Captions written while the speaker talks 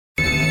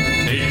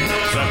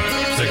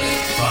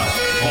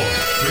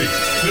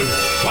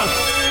Hey,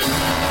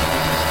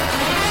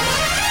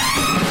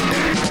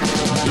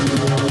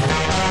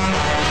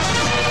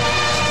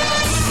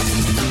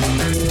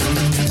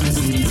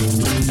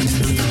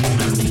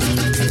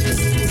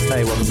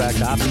 welcome back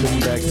to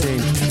Optimism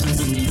Vaccine.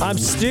 I'm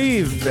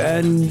Steve,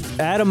 and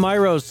Adam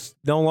Myros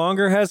no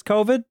longer has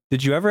COVID.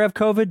 Did you ever have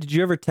COVID? Did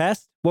you ever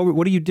test?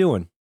 What are you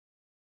doing?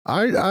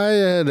 I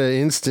had an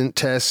instant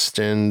test,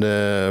 and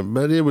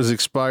but it was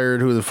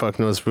expired. Who the fuck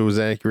knows if it was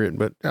accurate?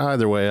 But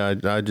either way,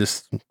 I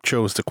just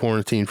chose to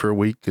quarantine for a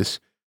week because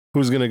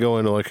who's going to go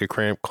into like a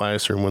cramped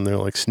classroom when they're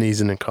like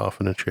sneezing and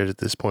coughing and shit at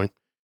this point?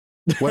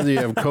 Whether you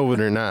have COVID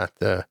or not,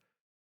 I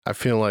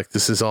feel like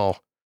this is all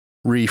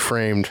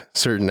reframed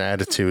certain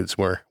attitudes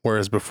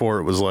whereas before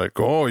it was like,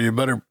 oh, you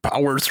better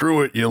power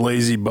through it, you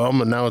lazy bum.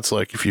 And now it's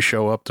like, if you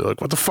show up, they're like,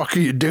 what the fuck are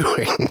you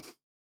doing?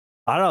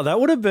 I don't know. That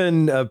would have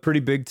been a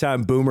pretty big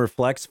time boomer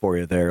flex for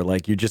you there.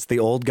 Like you're just the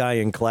old guy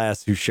in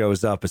class who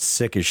shows up as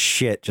sick as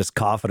shit, just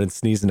coughing and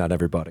sneezing on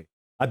everybody.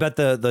 I bet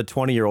the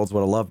 20-year-olds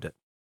would have loved it.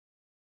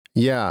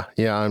 Yeah,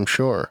 I'm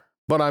sure.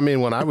 But I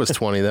mean, when I was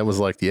 20, that was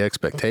like the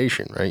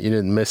expectation, right? You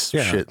didn't miss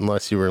shit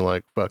unless you were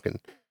like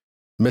fucking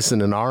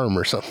missing an arm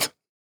or something.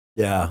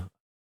 Yeah,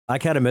 I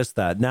kind of miss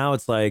that. Now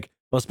it's like,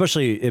 well,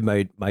 especially in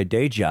my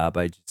day job,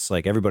 I just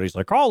like, everybody's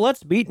like, oh,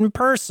 let's meet in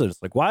person.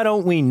 It's like, why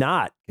don't we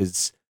not?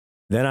 Because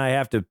then I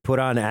have to put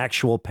on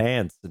actual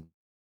pants and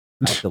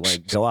have to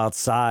like go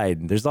outside.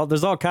 And there's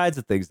all kinds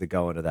of things that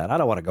go into that. I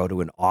don't want to go to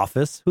an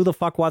office. Who the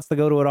fuck wants to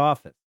go to an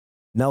office?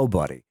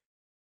 Nobody.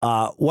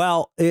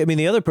 Well, I mean,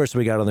 the other person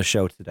we got on the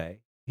show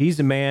today,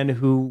 he's a man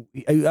who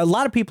a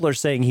lot of people are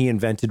saying he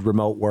invented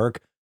remote work.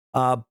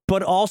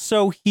 But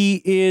also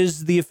he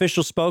is the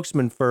official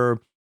spokesman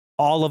for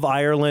all of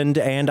Ireland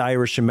and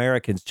Irish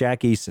Americans,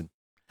 Jack Eason.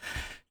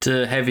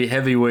 To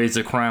heavy weighs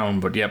a crown,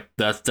 but yep,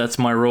 that's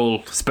my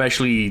role,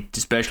 especially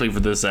for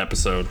this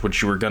episode,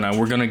 which we're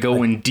gonna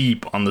go in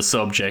deep on the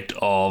subject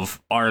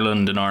of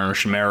Ireland and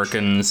Irish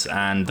Americans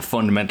and the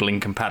fundamental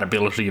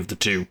incompatibility of the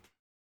two.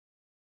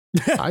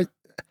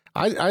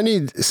 I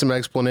need some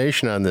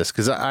explanation on this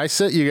because I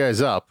set you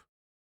guys up.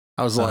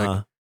 I was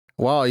like,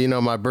 wow, you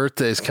know, my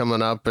birthday's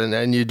coming up,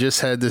 and you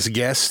just had this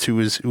guest who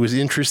was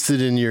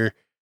interested in your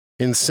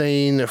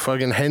insane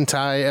fucking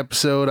hentai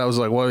episode. I was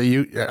like, well,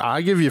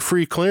 I give you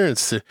free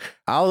clearance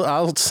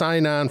I'll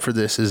sign on for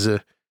this it's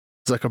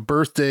like a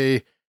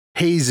birthday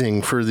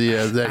hazing for the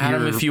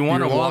Adam, if you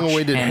want to watch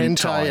long-awaited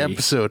hentai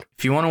episode.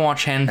 If you want to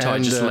watch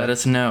hentai, just let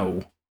us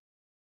know.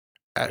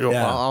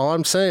 All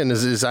I'm saying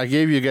is I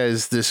gave you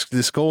guys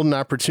this golden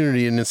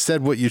opportunity, and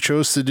instead what you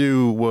chose to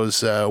do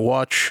was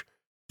watch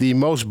the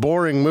most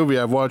boring movie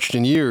I've watched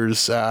in years,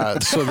 so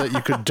that you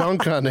could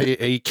dunk on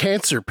a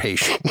cancer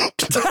patient.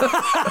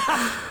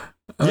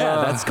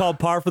 Yeah, that's called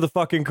par for the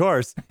fucking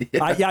course.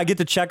 Yeah. I get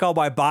to check all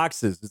my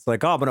boxes. It's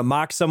like, oh, I'm going to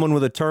mock someone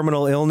with a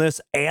terminal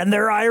illness and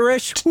they're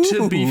Irish.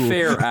 To be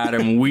fair,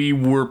 Adam, we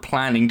were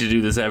planning to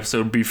do this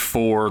episode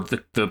before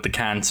the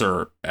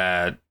cancer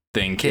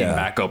thing came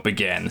back up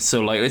again.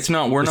 So like, it's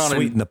not, we're not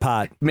sweeten the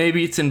pot.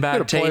 Maybe it's in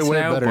bad taste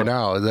way now. Better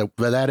now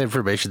that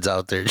information's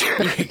out there.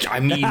 I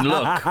mean,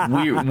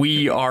 look,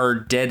 we are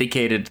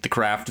dedicated to the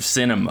craft of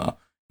cinema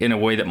in a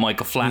way that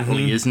Michael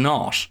Flatley is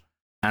not.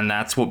 And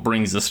that's what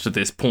brings us to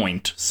this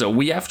point. So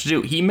we have to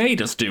do it. He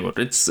made us do it.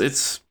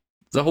 It's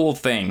the whole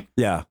thing.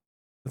 Yeah.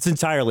 It's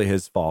entirely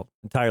his fault.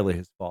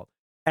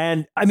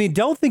 And I mean,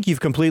 don't think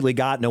you've completely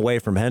gotten away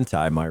from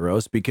hentai,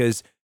 Myros,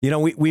 because you know,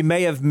 we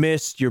may have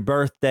missed your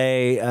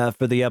birthday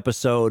for the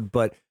episode,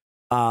 but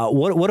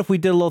what if we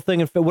did a little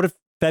thing? What if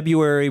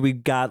February we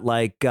got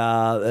like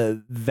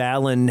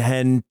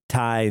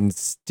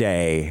Valentine's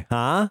Day?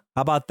 Huh?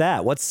 How about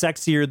that? What's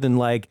sexier than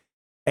like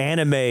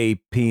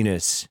anime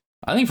penis?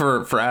 I think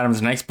for Adam's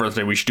next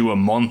birthday, we should do a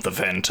month of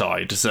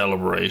hentai to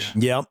celebrate.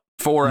 Yep.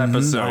 4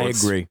 episodes. I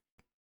agree.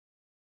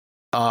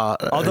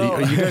 Although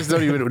you guys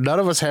don't even, none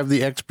of us have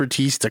the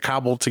expertise to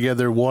cobble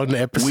together one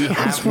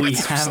episode. We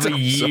have a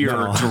year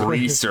to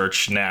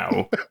research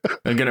now.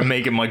 I'm gonna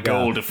make it my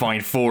goal to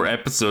find 4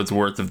 episodes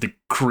worth of the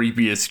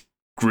creepiest,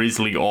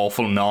 grisly,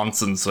 awful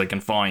nonsense I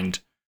can find,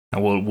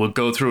 and we'll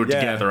go through it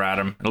together,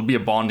 Adam. It'll be a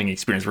bonding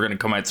experience. We're gonna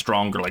come out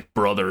stronger like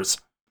brothers.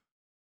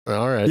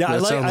 All right. Yeah,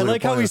 I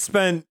like how we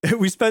spent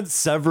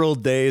several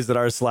days at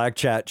our Slack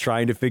chat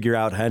trying to figure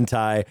out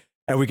hentai.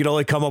 And we could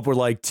only come up with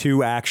like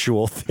 2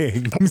 actual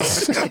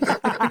things.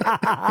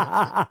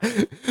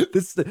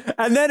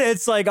 And then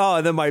it's like, oh,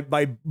 and then my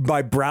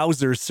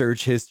browser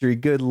search history.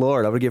 Good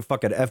Lord, I'm gonna get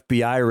fucking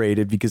FBI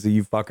rated because of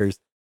you fuckers.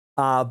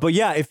 But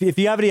yeah, if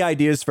you have any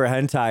ideas for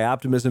hentai,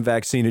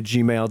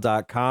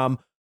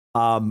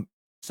 optimismvaccine@gmail.com.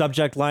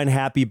 Subject line,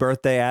 happy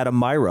birthday, Adam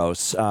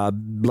Myros.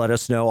 Let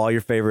us know all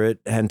your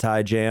favorite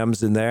hentai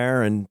jams in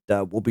there, and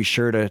we'll be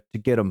sure to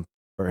get them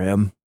for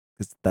him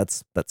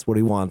because that's what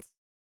he wants.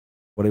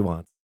 What he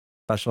wants.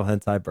 Special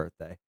hentai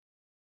birthday.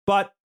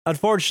 But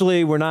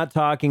unfortunately, we're not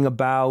talking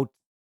about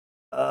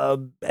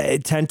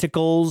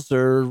tentacles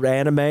or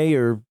anime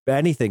or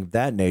anything of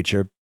that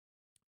nature.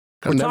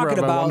 We're talking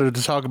I about. wanted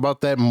to talk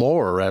about that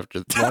more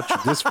after watching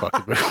this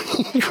fucking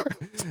movie.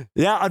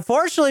 Yeah,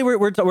 unfortunately,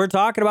 we're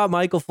talking about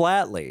Michael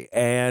Flatley,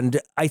 and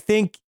I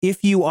think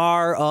if you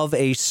are of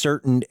a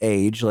certain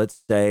age,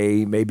 let's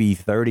say maybe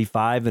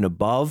 35 and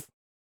above,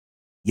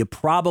 you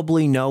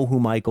probably know who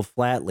Michael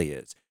Flatley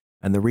is,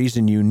 and the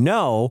reason you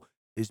know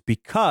is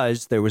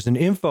because there was an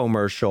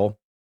infomercial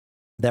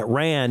that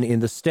ran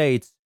in the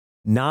States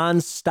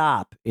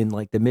nonstop in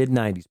like the mid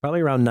 90s,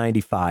 probably around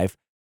 95,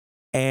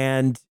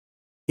 and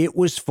it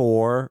was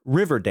for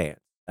Riverdance,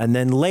 and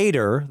then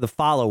later the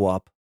follow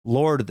up.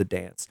 Lord of the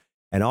Dance.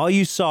 And all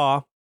you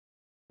saw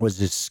was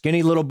this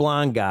skinny little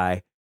blonde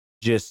guy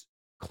just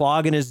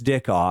clogging his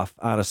dick off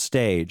on a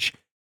stage.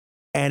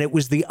 And it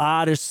was the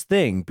oddest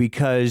thing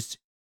because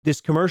this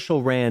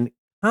commercial ran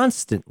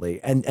constantly.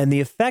 And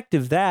the effect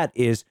of that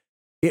is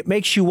it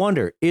makes you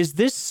wonder, is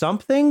this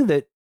something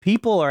that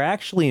people are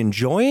actually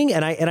enjoying?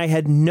 And I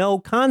had no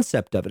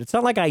concept of it. It's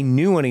not like I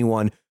knew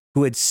anyone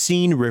who had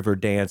seen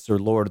Riverdance or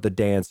Lord of the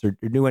Dance or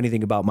knew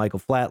anything about Michael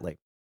Flatley.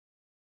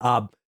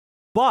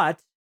 But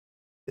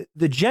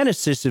the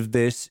genesis of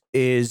this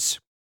is,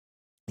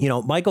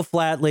 Michael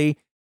Flatley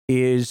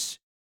is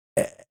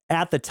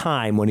at the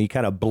time when he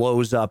kind of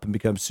blows up and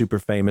becomes super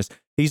famous,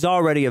 he's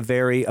already a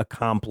very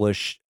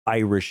accomplished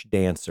Irish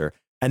dancer.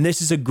 And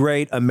this is a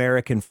great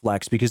American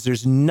flex because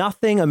there's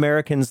nothing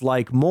Americans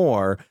like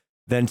more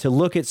than to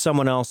look at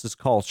someone else's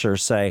culture,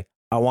 say,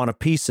 I want a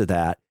piece of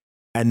that.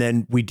 And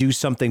then we do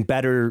something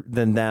better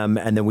than them.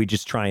 And then we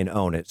just try and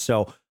own it.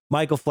 So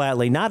Michael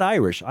Flatley, not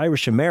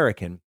Irish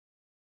American.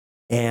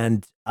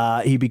 And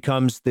he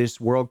becomes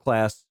this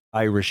world-class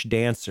Irish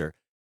dancer.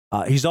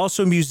 He's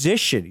also a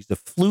musician. He's a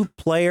flute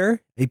player.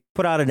 He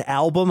put out an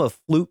album of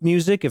flute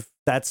music, if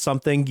that's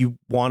something you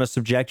want to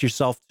subject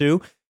yourself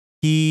to.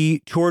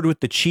 He toured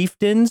with the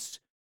Chieftains,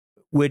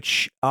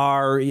 which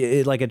are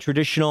like a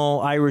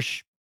traditional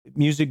Irish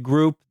music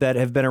group that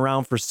have been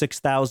around for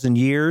 6,000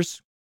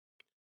 years.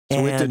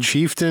 So with the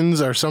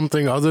Chieftains are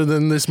something other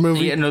than this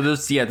movie? Yeah, no,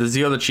 there's the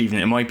other Chieftain.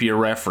 It might be a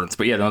reference,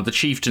 but yeah, no, the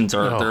Chieftains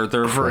are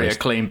they're a very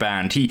acclaimed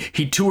band. He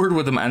toured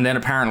with them, and then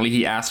apparently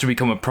he asked to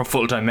become a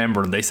full-time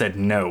member, and they said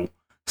no.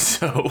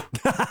 So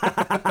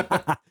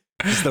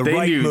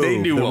they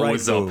knew what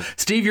was up.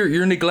 Steve,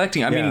 you're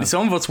neglecting. I mean,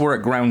 some of us were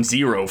at ground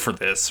zero for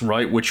this,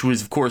 right? Which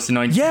was, of course, the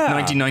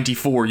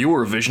 1994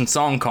 Eurovision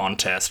Song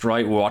Contest,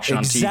 right? We're watching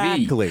on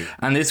TV,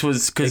 and this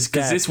was because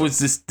this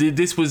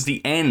was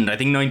the end. I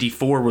think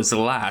 94 was the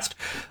last.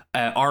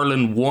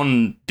 Ireland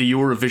won the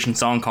Eurovision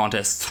Song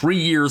Contest 3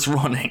 years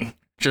running.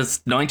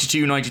 Just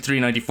 92, 93,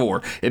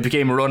 94. It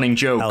became a running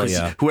joke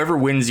because whoever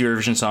wins the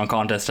Eurovision Song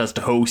Contest has to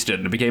host it.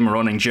 And it became a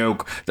running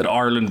joke that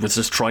Ireland was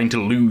just trying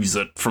to lose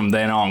it from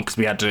then on because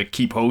we had to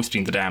keep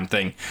hosting the damn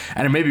thing.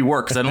 And it maybe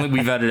worked because I don't think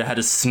we've had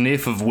a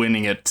sniff of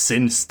winning it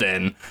since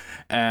then.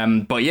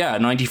 But yeah,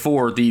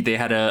 94, they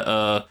had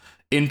a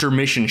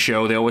intermission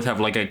show. They always have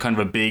like a kind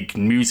of a big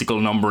musical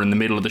number in the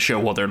middle of the show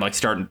while they're like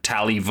starting to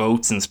tally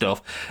votes and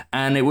stuff.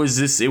 And it was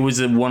a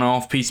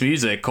one-off piece of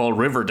music called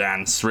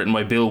Riverdance, written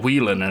by Bill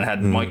Whelan, and it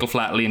had Michael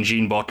Flatley and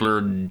Gene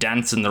Butler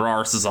dancing their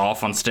arses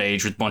off on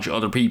stage with a bunch of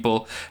other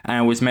people,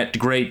 and it was met to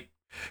great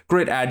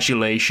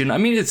adulation. I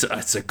mean,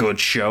 it's a good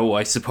show,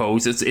 I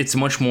suppose. It's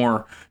much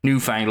more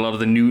newfangled. A lot of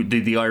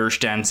the Irish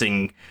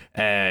dancing,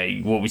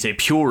 what we say,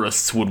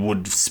 purists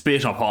would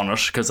spit upon it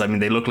because I mean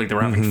they look like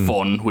they're having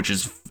fun, which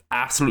is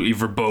absolutely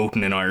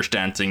verboten in Irish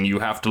dancing. You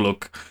have to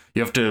look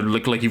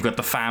like you've got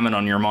the famine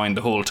on your mind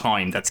the whole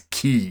time. That's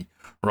key.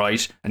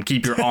 Right, and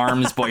keep your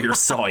arms by your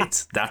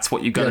sides. That's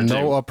what you got to do.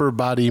 No upper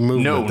body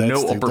movement.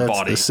 No upper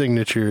body. The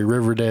signature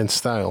Riverdance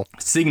style.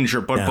 But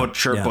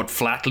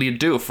Flatley would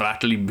do it.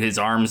 Flatley, his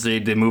arms they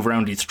move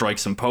around. He'd strike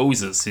some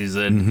poses. He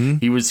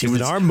was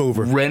an arm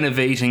mover,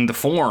 renovating the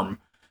form.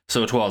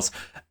 So it was.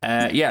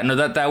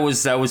 That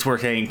was where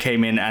it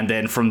came in, and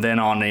then from then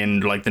on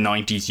in like the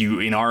 90s,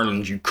 in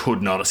Ireland you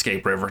could not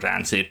escape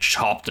Riverdance. It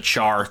topped the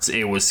charts.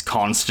 It was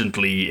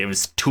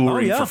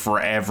touring for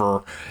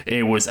forever.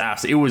 It was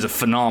a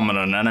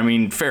phenomenon, and I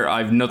mean,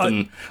 I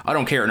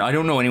don't care. I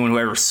don't know anyone who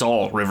ever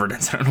saw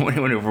Riverdance. I don't know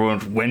anyone who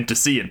ever went to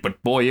see it,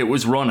 but boy, it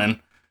was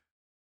running.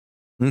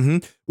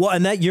 Well,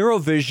 and that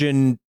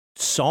Eurovision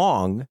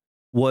song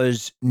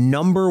was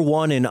number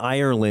one in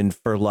Ireland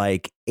for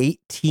like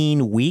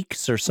 18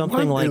 weeks or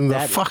something like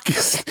that. The fuck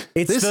is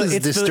this is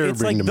disturbing.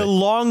 It's like the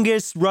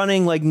longest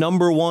running like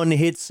number one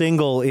hit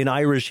single in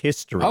Irish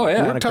history. Oh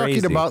yeah, we're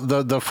talking about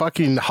the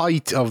fucking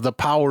height of the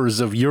powers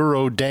of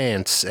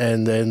Eurodance,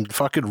 and then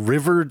fucking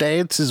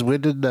Riverdance is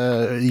winning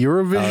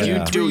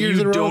Eurovision.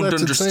 You don't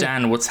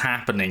understand what's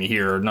happening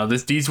here. No,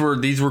 these were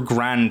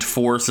grand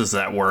forces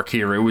at work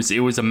here. It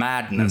was a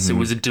madness. It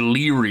was a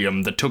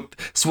delirium that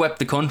swept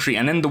the country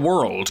and then the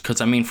world. Because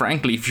I mean,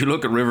 frankly, if you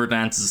look at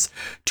Riverdance's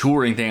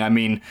touring thing, I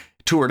mean,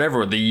 toured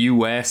everywhere, the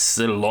US,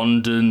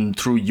 London,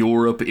 through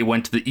Europe. It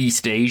went to the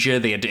East Asia.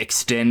 They had to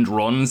extend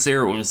runs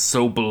there. It was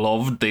so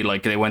beloved. They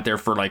went there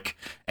for like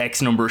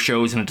X number of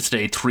shows and had to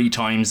stay 3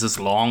 times as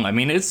long. I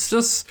mean,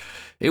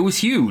 it was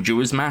huge. It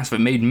was massive.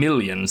 It made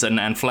millions, and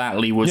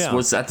Flatley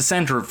was at the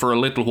center for a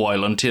little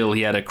while until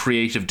he had a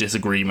creative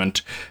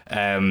disagreement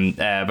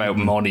about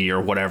money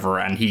or whatever,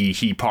 and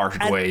he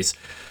parted ways.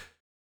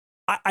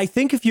 I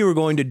think if you were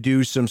going to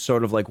do some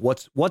sort of like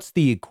what's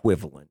the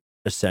equivalent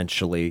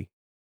essentially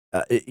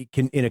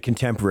in a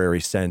contemporary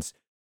sense,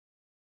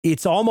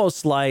 it's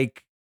almost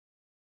like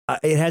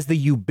it has the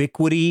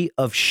ubiquity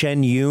of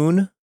Shen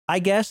Yun, I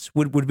guess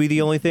would be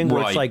the only thing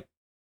where it's like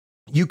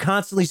you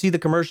constantly see the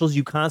commercials,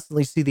 you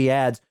constantly see the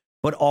ads,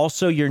 but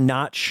also you're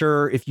not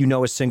sure if you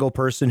know a single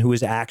person who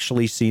has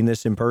actually seen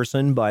this in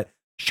person. But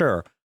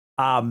sure.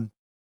 I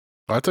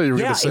thought you were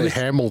going to say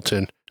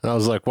Hamilton. And I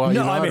was like, well,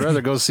 no, I'd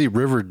rather go see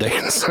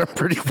Riverdance. I'm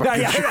pretty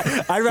fucking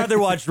sure. I'd rather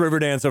watch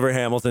Riverdance over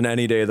Hamilton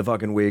any day of the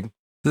fucking week.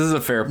 This is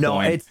a fair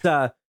point.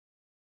 No,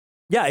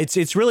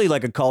 it's really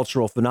like a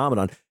cultural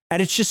phenomenon.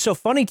 And it's just so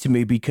funny to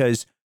me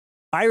because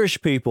Irish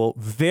people,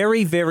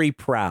 very, very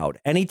proud.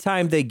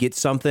 Anytime they get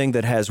something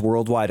that has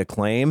worldwide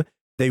acclaim,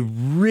 they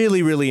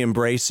really, really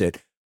embrace it.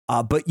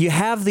 But you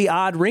have the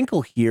odd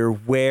wrinkle here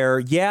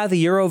where,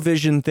 the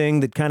Eurovision thing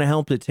that kind of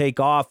helped it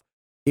take off,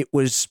 it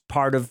was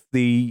part of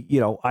the,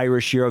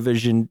 Irish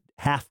Eurovision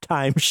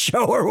halftime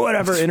show or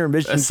whatever,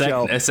 intermission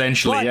show.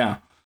 Essentially, but yeah.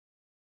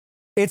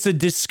 It's a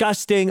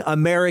disgusting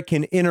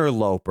American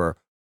interloper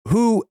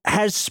who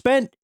has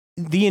spent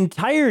the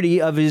entirety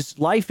of his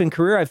life and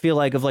career, I feel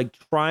like, of like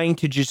trying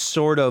to just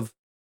sort of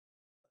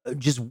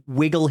just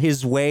wiggle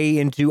his way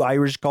into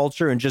Irish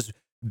culture and just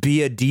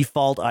be a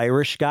default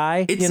Irish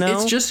guy.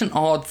 It's just an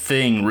odd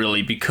thing,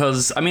 really,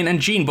 because, I mean, and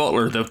Jean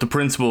Butler, the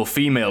principal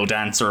female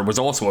dancer, was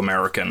also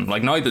American.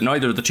 Like,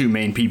 neither of the two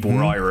main people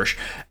were Irish.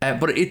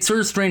 But it's sort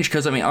of strange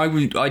because, I mean,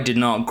 I did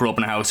not grow up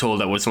in a household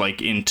that was,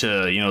 like, into,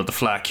 the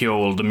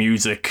flacciole, the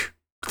music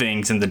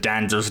things and the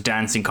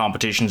dancing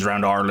competitions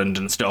around Ireland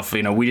and stuff.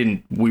 We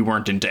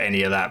weren't into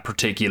any of that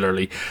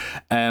particularly.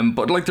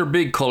 But like they're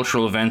big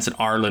cultural events in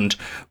Ireland,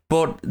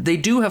 but they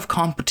do have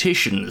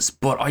competitions.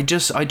 But I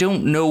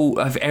don't know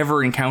I've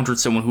ever encountered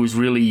someone who's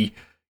really,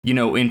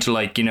 into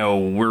like,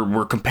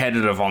 we're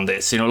competitive on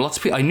this. Lots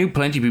of people, I knew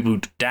plenty of people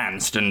who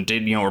danced and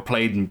did, or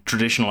played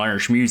traditional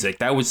Irish music.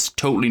 That was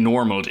totally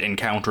normal to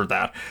encounter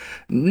that.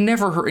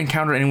 Never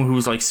encountered anyone who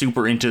was like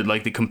super into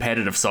like the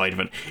competitive side of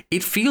it.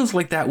 It feels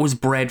like that was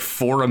bred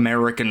for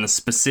Americans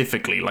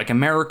specifically. Like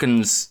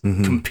Americans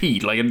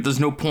compete. Like there's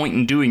no point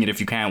in doing it if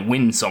you can't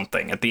win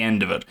something at the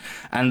end of it.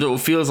 And it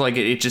feels like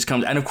it just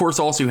comes. And of course,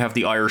 also you have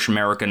the Irish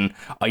American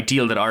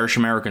ideal that Irish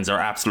Americans are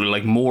absolutely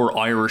like more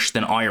Irish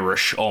than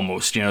Irish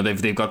almost.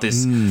 They've got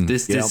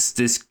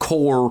this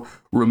core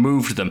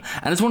removed to them.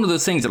 And it's one of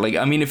those things that, like,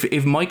 I mean,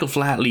 if Michael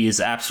Flatley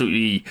is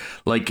absolutely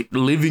like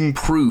living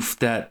proof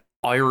that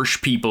Irish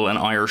people and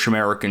Irish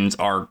Americans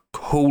are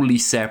wholly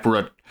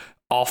separate,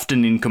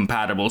 often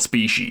incompatible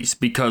species,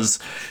 because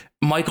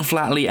Michael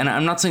Flatley, and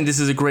I'm not saying this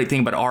is a great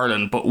thing about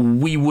Ireland, but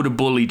we would have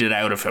bullied it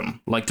out of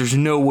him. Like, there's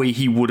no way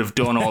he would have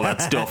done all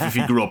that stuff if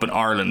he grew up in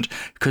Ireland.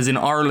 Because in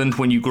Ireland,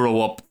 when you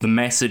grow up, the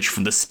message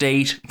from the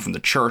state, from the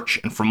church,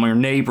 and from your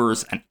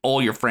neighbours, and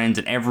all your friends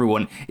and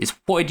everyone is,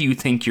 why do you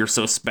think you're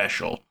so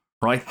special?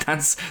 Right,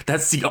 that's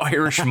the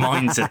Irish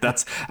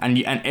mindset. And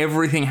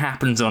everything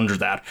happens under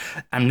that,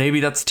 and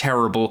maybe that's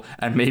terrible,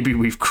 and maybe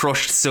we've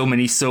crushed so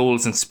many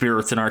souls and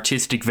spirits and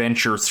artistic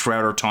ventures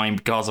throughout our time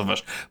because of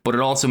it. But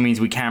it also means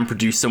we can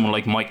produce someone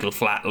like Michael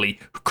Flatley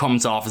who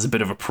comes off as a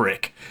bit of a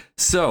prick.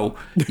 So,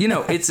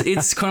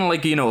 it's kind of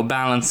like, a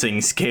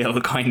balancing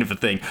scale kind of a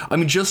thing. I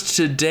mean, just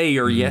today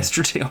or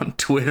yesterday on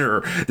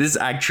Twitter, this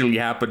actually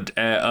happened.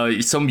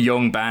 Some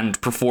young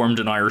band performed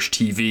on Irish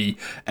TV.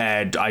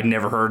 I'd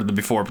never heard of them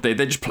before, but they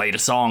just played a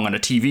song on a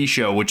TV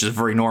show, which is a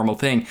very normal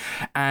thing.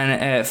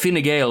 And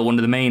Fine Gael, one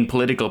of the main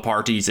political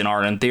parties in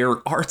Ireland,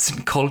 their arts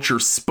and culture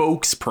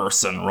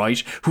spokesperson, right,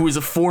 who is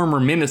a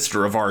former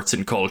minister of arts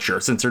and culture,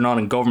 since they're not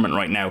in government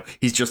right now,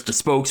 he's just a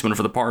spokesman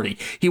for the party.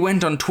 He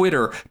went on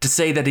Twitter to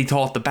say that he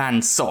thought the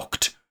band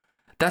sucked.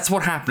 That's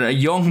what happened. A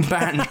young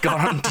band got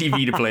on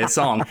TV to play a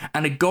song,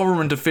 and a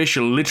government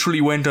official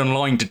literally went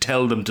online to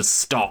tell them to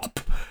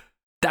stop.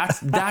 That's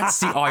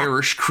the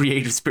Irish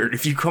creative spirit.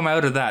 If you come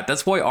out of that,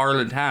 that's why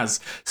Ireland has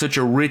such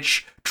a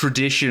rich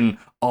tradition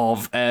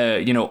of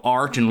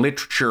art and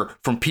literature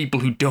from people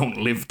who don't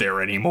live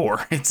there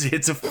anymore.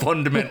 It's a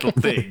fundamental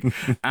thing.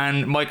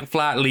 And Michael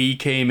Flatley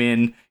came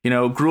in,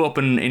 grew up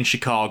in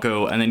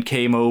Chicago, and then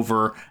came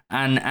over,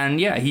 and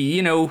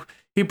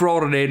he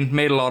brought it in,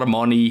 made a lot of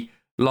money,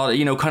 a lot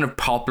of, kind of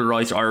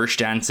popularized Irish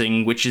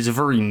dancing, which is a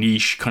very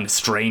niche, kind of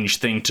strange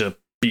thing to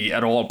be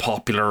at all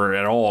popular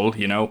at all,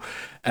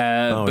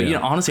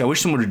 honestly, I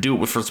wish someone would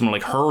do it for someone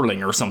like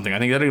hurling or something. I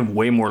think that'd have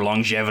way more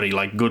longevity,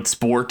 like good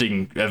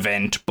sporting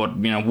event. But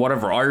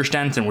whatever, Irish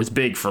dancing was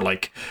big for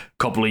like a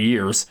couple of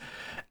years.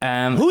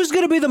 Who's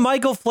going to be the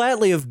Michael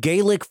Flatley of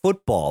Gaelic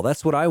football?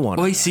 That's what I want.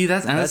 Well, you see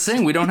that's the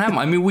thing. We don't have them.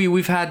 I mean,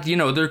 we've had, there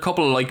are a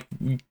couple of like,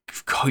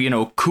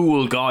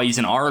 cool guys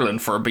in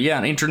Ireland but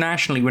yeah,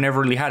 internationally we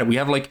never really had it. We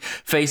have like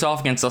face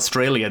off against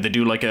Australia. They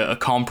do like a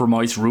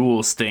compromise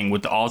rules thing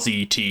with the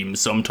Aussie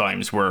teams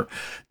sometimes, where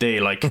they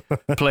like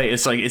play.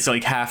 It's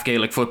like half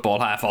Gaelic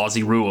football, half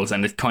Aussie rules,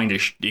 and it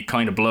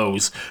kind of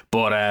blows.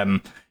 But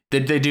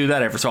They do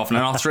that every so often,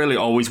 and Australia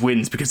always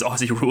wins because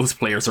Aussie rules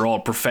players are all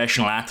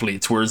professional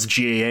athletes, whereas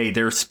GAA,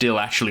 they're still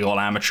actually all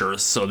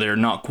amateurs, so they're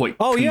not quite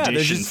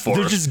conditioned for it.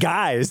 They're just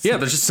guys. Yeah,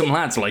 there's just some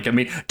lads. Like, I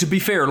mean, to be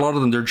fair, a lot of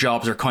them, their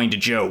jobs are kind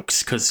of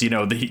jokes, because,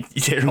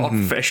 they're all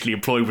professionally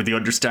employed with the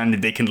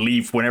understanding they can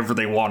leave whenever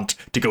they want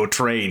to go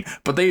train,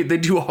 but they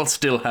do all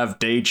still have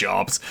day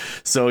jobs.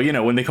 So,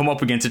 when they come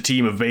up against a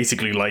team of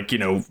basically, like,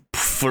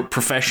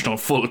 professional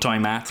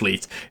full-time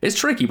athletes, it's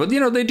tricky, but,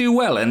 they do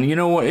well, and you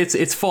know what,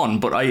 it's fun,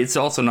 but it's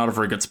also not a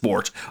very good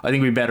sport. I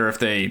think it'd be better if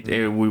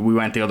we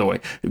went the other way.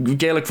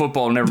 Gaelic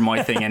football, never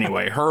my thing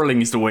anyway.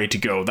 Hurling is the way to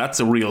go. That's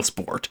a real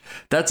sport.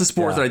 That's a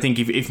sport that I think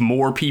if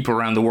more people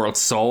around the world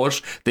saw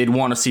it, they'd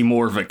want to see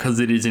more of it,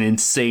 because it is an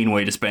insane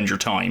way to spend your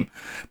time.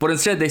 But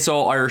instead they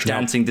saw Irish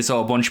dancing. They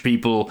saw a bunch of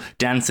people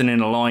dancing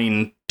in a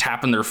line,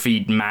 tapping their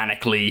feet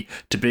manically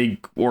to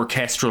big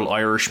orchestral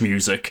Irish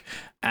music.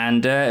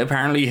 And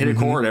apparently hit a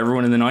chord.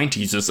 Everyone in the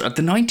 90s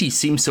the 90s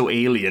seems so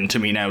alien to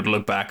me now to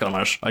look back on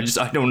it. I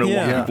don't know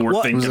what people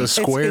were thinking. It was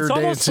a square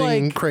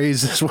dancing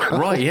craze as well.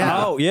 Right,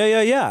 yeah. Oh,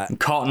 yeah.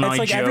 Cotton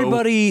Eye Joe.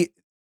 Everybody,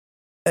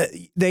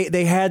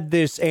 they had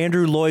this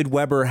Andrew Lloyd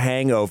Webber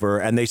hangover,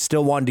 and they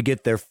still wanted to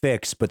get their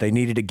fix, but they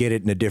needed to get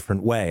it in a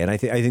different way. And I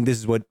think this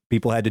is what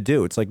people had to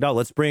do. It's like, no,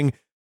 let's bring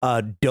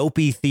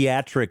dopey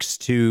theatrics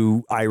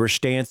to Irish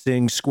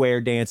dancing,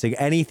 square dancing,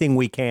 anything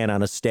we can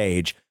on a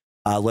stage.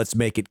 Let's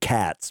make it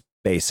Cats,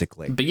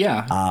 basically. But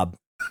yeah.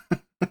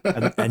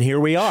 And here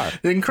we are.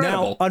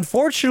 Incredible. Now,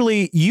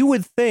 unfortunately, you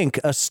would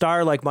think a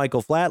star like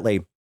Michael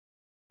Flatley,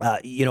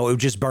 it would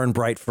just burn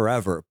bright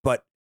forever.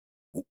 But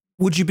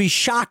would you be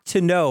shocked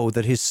to know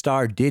that his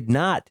star did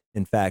not,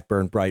 in fact,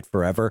 burn bright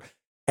forever?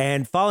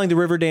 And following the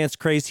Riverdance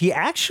craze, he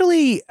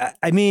actually,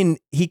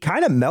 he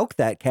kind of milked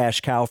that cash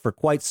cow for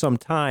quite some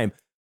time.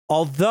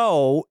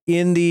 Although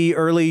in the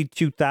early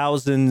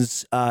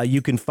 2000s,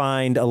 you can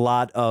find a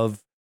lot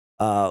of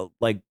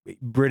like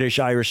British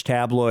Irish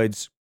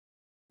tabloids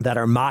that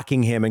are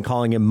mocking him and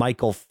calling him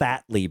Michael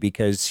Fatley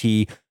because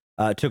he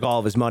took all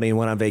of his money and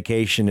went on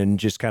vacation and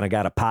just kind of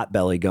got a pot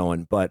belly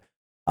going. But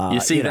you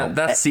see,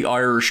 that's the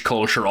Irish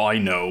culture I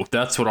know.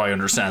 That's what I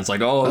understand. It's like,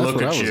 oh, look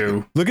at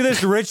you. Look at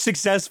this rich,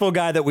 successful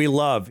guy that we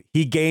love.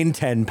 He gained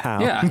 10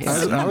 pounds. Yeah.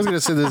 I was going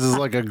to say this is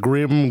like a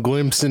grim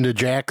glimpse into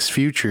Jack's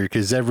future,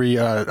 because every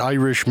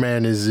Irish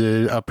man is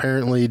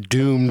apparently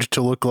doomed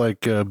to look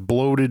like a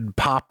bloated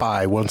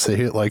Popeye once they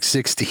hit like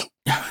 60.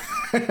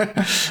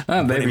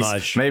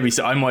 Maybe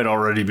so. I might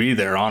already be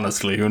there,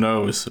 honestly. Who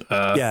knows?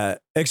 Yeah,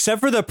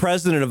 except for the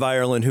president of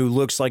Ireland, who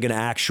looks like an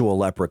actual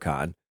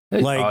leprechaun.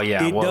 Like,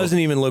 it doesn't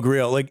even look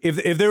real. Like,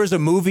 if there was a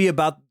movie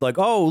about, like,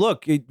 oh,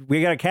 look, we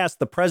got to cast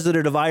the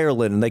president of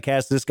Ireland, and they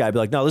cast this guy, I'd be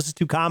like, no, this is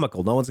too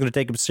comical. No one's going to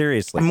take him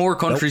seriously. More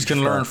countries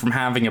can learn from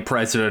having a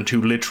president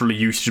who literally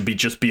used to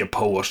just be a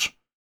poet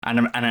and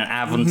an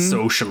avid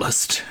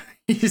socialist.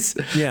 He's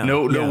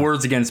no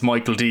words against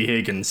Michael D.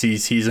 Higgins.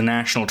 He's a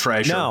national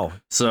treasure. No.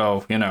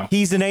 So,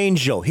 he's an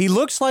angel. He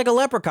looks like a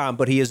leprechaun,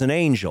 but he is an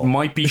angel.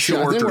 Might be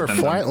shorter than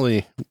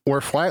where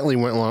Flatley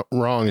went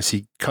wrong is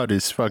he cut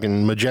his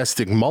fucking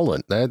majestic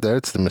mullet.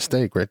 That's the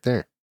mistake right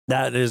there.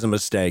 That is a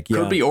mistake. Yeah.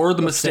 Could be, or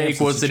the mistake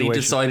was that he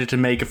decided to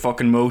make a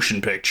fucking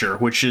motion picture,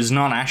 which is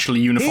not actually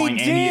unifying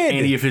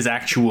any of his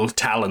actual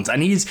talents.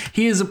 And he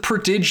is a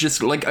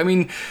prodigious, like, I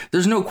mean,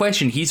 there's no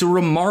question, he's a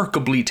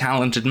remarkably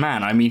talented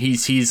man. I mean,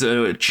 he's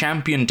a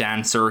champion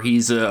dancer,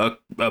 he's a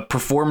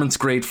performance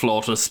grade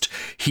flautist,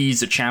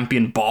 he's a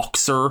champion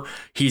boxer.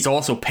 He's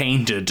also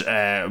painted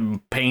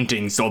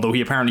paintings, although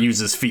he apparently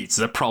uses feet,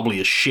 so that probably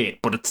is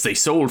shit. But they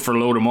sold for a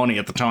load of money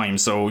at the time,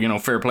 so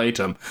fair play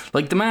to him.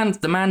 Like, the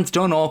man's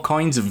done all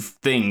kinds of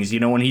things,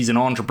 and he's an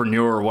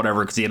entrepreneur or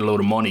whatever because he had a load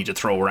of money to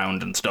throw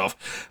around and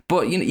stuff.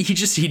 But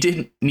he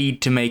didn't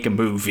need to make a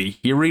movie.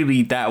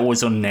 That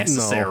was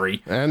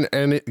unnecessary. No.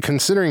 And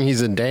considering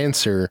he's a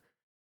dancer,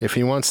 if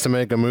he wants to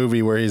make a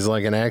movie where he's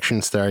like an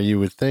action star, you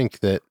would think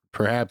that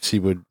perhaps he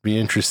would be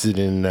interested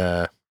in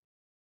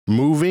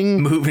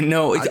moving.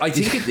 No, I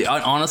think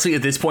honestly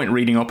at this point,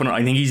 reading up on it,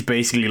 I think he's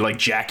basically like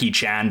Jackie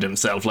Chan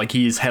himself. Like,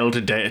 he is held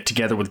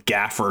together with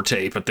gaffer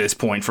tape at this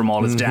point from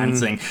all his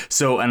dancing.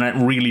 So, and it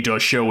really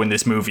does show in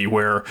this movie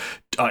where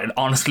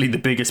honestly the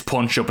biggest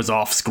punch up is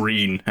off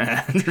screen.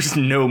 There's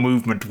no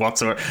movement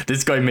whatsoever.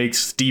 This guy makes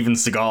Steven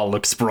Seagal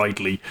look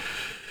sprightly.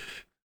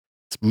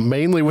 It's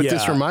mainly what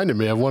this reminded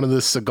me of, one of the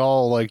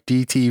Seagal like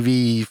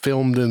DTV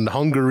filmed in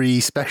Hungary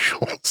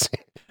specials.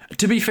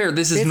 To be fair,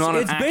 this is not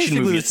an action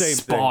movie, it's a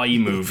spy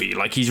movie.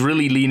 Like, he's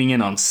really leaning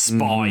in on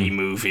spy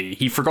movie.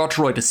 He forgot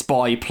to write a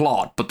spy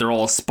plot, but they're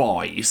all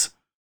spies.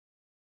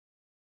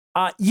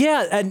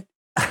 And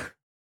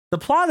the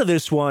plot of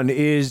this one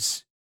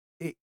is,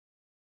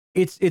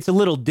 it's a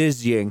little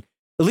dizzying,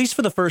 at least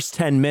for the first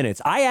 10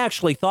 minutes. I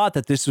actually thought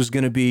that this was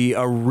going to be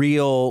a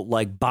real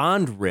like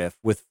Bond riff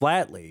with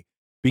Flatley,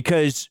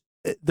 because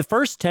the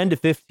first 10 to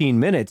 15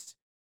 minutes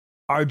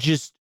are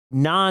just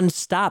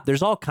nonstop.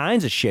 There's all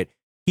kinds of shit.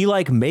 He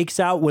like makes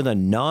out with a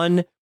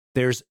nun.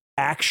 There's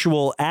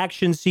actual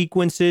action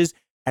sequences,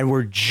 and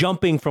we're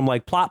jumping from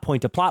like plot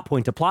point to plot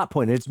point to plot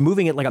point. And it's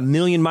moving at like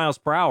 1,000,000 miles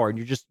per hour,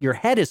 and your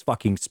head is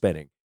fucking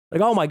spinning.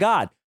 Like, oh my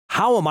God,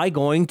 how am I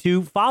going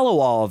to follow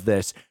all of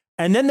this?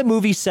 And then the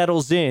movie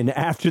settles in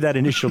after that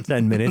initial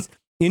 10 minutes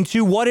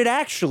into what it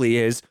actually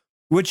is,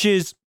 which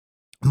is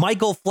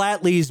Michael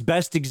Flatley's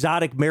Best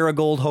Exotic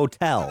Marigold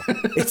Hotel.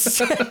 It's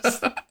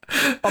just a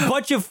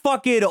bunch of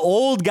fucking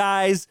old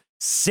guys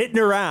sitting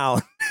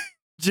around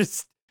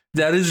just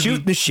that is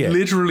shooting the shit.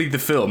 Literally the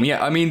film.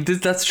 Yeah, I mean,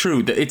 that's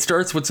true. It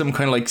starts with some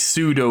kind of like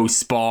pseudo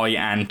spy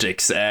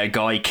antics. A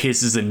guy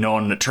kisses a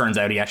nun. It turns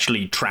out he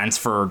actually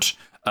transferred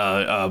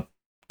a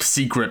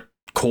secret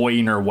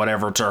coin or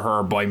whatever to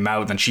her by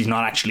mouth, and she's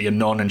not actually a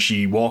nun, and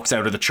she walks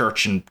out of the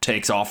church and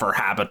takes off her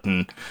habit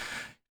and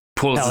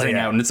pulls the thing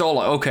out, and it's all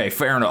like, okay,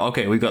 fair enough.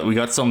 Okay, we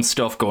got some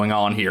stuff going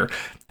on here.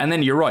 And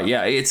then you're right,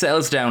 yeah, it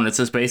settles down. It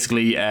says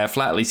basically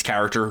Flatley's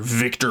character,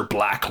 Victor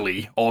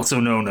Blackley, also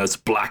known as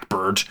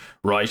Blackbird,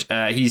 right?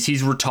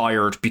 He's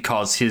retired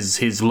because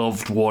his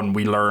loved one,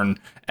 we learn,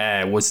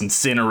 was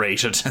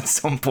incinerated at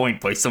some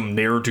point by some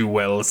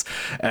ne'er-do-wells,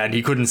 and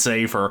he couldn't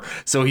save her.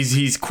 So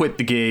he's quit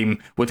the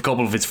game with a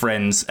couple of his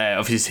friends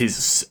of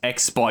his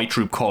ex-spy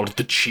troop called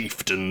the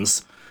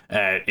Chieftains.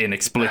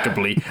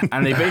 Inexplicably,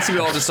 and they basically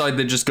all decide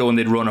they'd just go and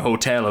they'd run a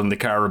hotel in the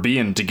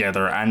Caribbean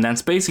together, and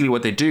that's basically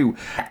what they do.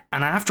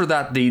 And after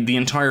that, the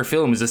entire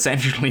film is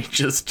essentially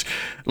just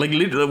like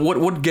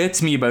what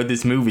gets me about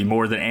this movie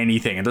more than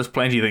anything, and there's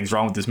plenty of things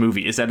wrong with this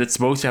movie, is that it's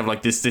supposed to have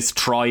like this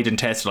tried and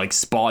tested like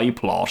spy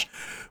plot,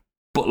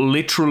 but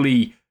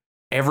literally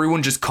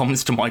everyone just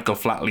comes to Michael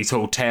Flatley's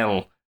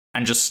hotel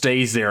and just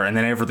stays there, and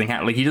then everything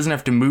like he doesn't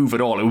have to move at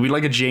all. It would be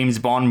like a James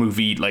Bond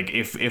movie, like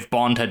if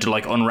Bond had to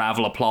like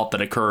unravel a plot that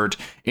occurred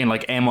in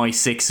like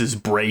MI6's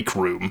break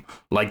room.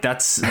 Like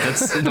that's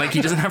like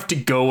he doesn't have to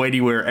go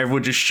anywhere.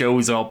 Everyone just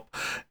shows up.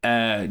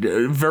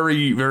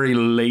 Very, very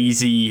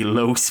lazy,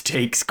 low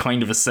stakes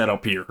kind of a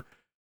setup here.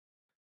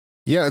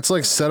 Yeah, it's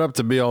like set up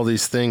to be all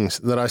these things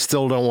that I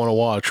still don't want to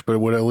watch, but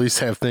would at least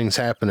have things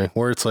happening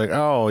where it's like,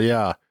 oh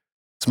yeah,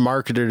 it's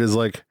marketed as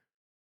like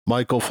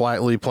Michael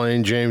Flatley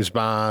playing James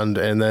Bond,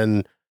 and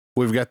then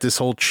we've got this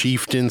whole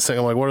chieftain thing.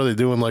 I'm like, what are they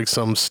doing? Like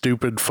some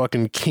stupid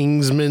fucking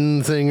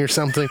Kingsman thing or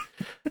something?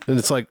 And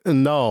it's like,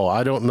 no,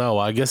 I don't know.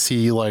 I guess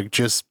he like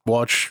just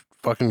watched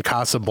fucking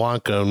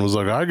Casablanca and was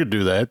like, I could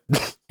do that.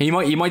 He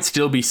might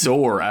still be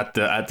sore at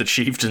the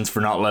Chieftains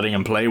for not letting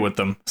him play with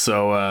them.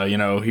 So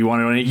he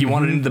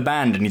wanted into the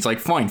band, and he's like,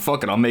 fine,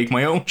 fuck it, I'll make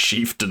my own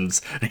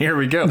Chieftains. And here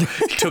we go.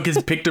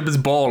 He picked up his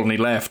ball and he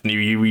left, and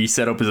he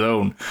set up his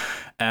own.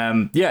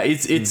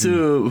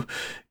 The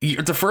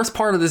first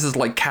part of this is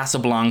like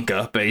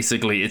Casablanca,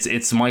 basically.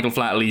 It's Michael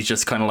Flatley's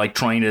just kind of like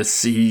trying to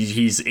see,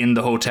 he's in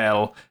the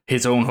hotel,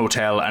 his own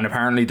hotel, and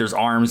apparently there's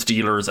arms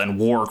dealers and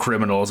war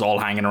criminals all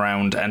hanging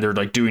around, and they're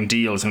like doing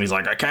deals, and he's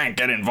like, I can't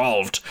get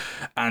involved.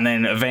 And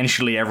then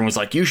eventually everyone's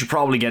like, you should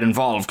probably get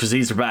involved because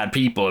these are bad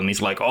people, and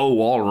he's like,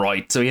 oh, all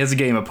right. So he has a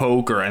game of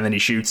poker, and then he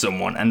shoots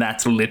someone, and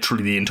that's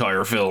literally the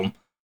entire film.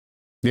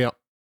 Yeah.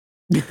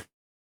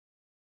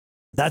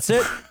 That's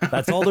it.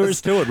 That's all there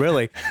is to it,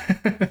 really.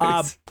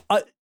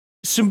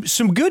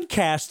 Some good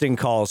casting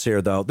calls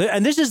here, though.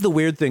 And this is the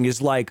weird thing,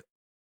 is like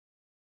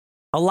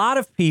a lot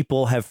of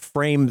people have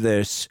framed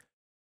this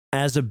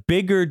as a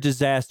bigger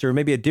disaster,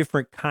 maybe a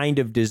different kind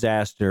of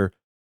disaster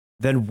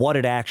than what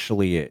it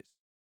actually is.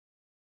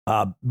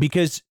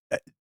 Because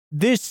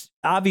this,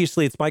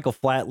 obviously, it's Michael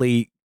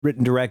Flatley,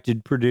 written,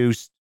 directed,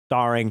 produced,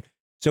 starring.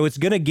 So it's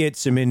going to get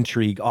some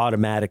intrigue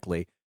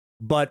automatically.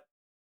 But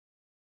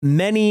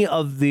many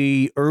of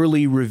the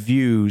early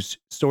reviews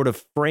sort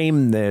of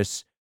frame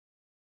this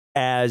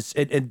as,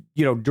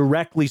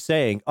 directly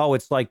saying, oh,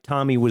 it's like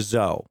Tommy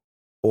Wiseau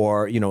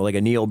or, like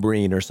a Neil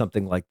Breen or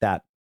something like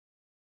that.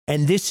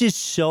 And this is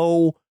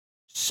so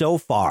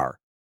far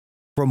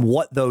from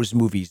what those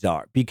movies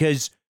are,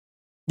 because,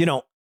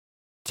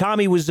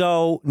 Tommy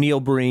Wiseau, Neil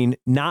Breen,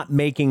 not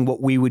making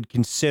what we would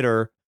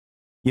consider,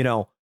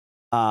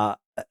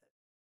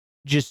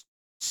 just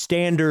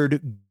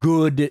standard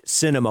good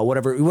cinema,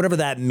 whatever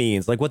that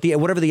means, like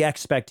whatever the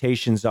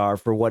expectations are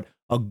for what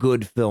a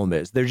good film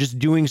is. They're just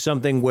doing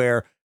something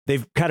where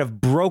they've kind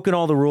of broken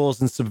all the rules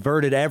and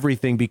subverted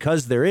everything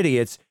because they're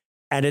idiots,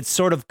 and it's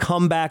sort of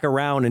come back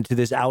around into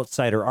this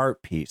outsider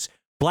art piece.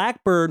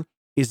 Blackbird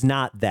is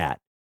not that.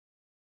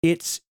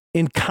 It's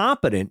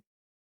incompetent,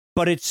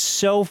 but it's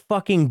so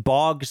fucking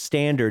bog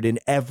standard in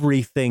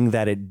everything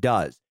that it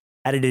does,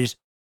 and it is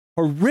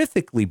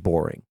horrifically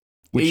boring.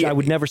 Which I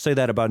would never say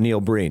that about Neil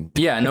Breen.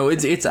 Yeah, no,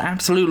 it's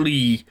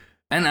absolutely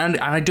And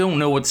I don't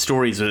know what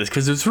stories with this,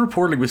 because it was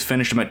reportedly was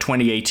finished about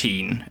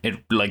 2018.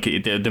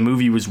 The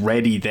movie was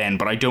ready then,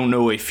 but I don't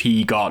know if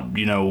he got,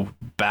 you know,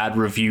 bad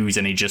reviews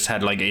and he just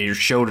had he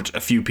showed it a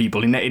few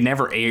people. It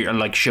never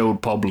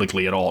showed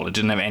publicly at all. It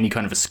didn't have any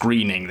kind of a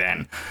screening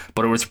then,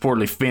 but it was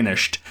reportedly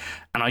finished.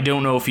 And I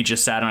don't know if he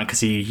just sat on it because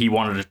he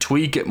wanted to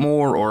tweak it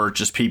more, or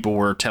just people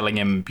were telling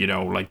him, you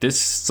know, like, this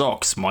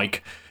sucks,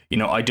 Mike. You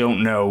know, I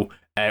don't know.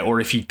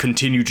 Or if he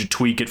continued to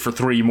tweak it for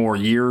 3 more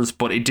years,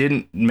 but it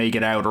didn't make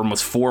it out, or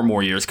almost 4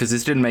 more years, because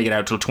this didn't make it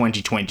out till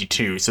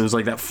 2022. So it was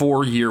like that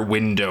 4-year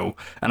window,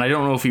 and I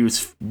don't know if he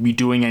was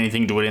doing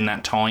anything to it in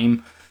that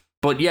time.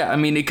 But yeah, I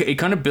mean, it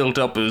kind of built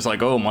up. It was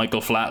like, oh,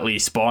 Michael Flatley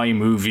spy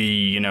movie,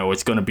 you know,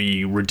 it's going to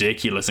be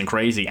ridiculous and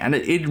crazy, and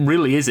it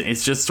really isn't.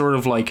 It's just sort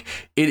of like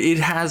it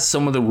has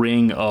some of the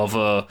ring of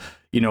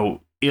you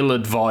know,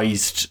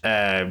 ill-advised,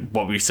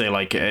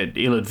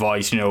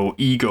 ill-advised, you know,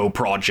 ego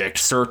project.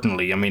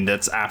 Certainly, I mean,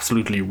 that's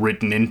absolutely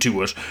written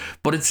into it,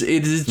 but it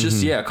is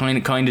just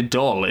kind of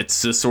dull.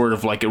 It's just sort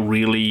of like a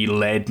really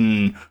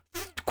leaden,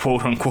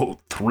 quote unquote,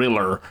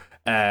 thriller,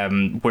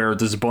 where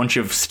there's a bunch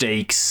of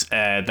stakes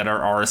that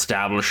are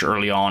established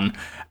early on,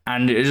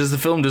 and the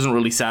film doesn't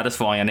really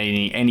satisfy on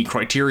any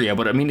criteria.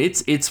 But I mean,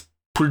 it's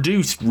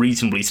produced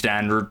reasonably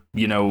standard,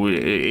 you know.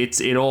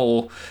 It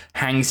all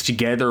hangs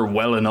together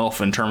well enough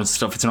in terms of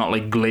stuff. It's not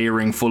like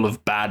glaring full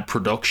of bad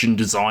production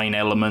design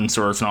elements,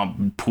 or it's not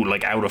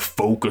like out of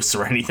focus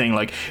or anything.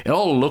 Like, it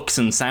all looks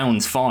and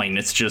sounds fine.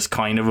 It's just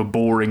kind of a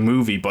boring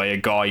movie by a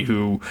guy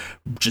who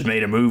just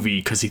made a movie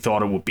because he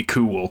thought it would be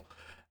cool.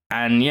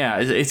 And yeah,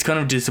 it's kind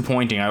of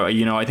disappointing.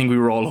 I think we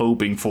were all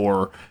hoping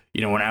for,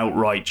 you know, an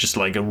outright just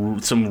like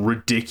some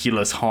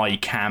ridiculous high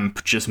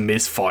camp just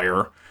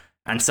misfire.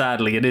 And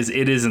sadly, it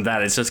isn't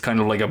that. It's just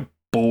kind of like a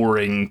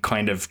boring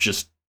kind of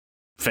just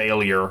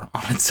failure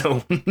on its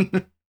own.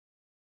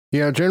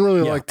 Yeah,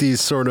 generally like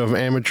these sort of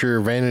amateur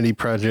vanity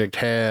project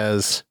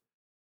has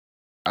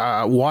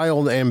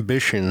wild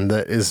ambition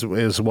that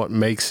is what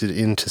makes it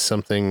into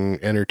something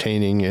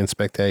entertaining and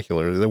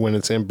spectacular. When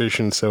it's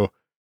ambition so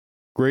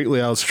greatly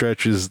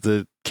outstretches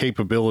the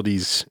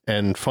capabilities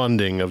and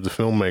funding of the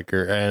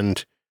filmmaker.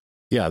 And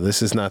yeah,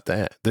 this is not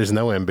that. There's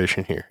no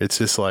ambition here. It's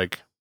just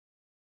like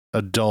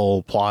a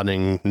dull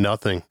plotting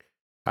nothing.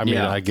 I mean,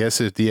 I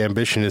guess if the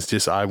ambition is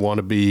just, I want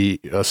to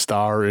be a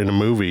star in a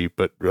movie,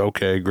 but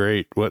okay,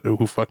 great.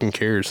 Who fucking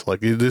cares?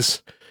 Like,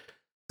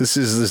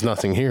 there's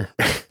nothing here.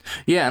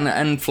 Yeah,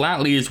 and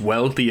Flatley is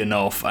wealthy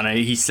enough, and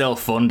he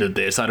self-funded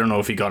this. I don't know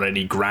if he got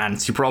any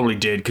grants. He probably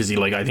did, because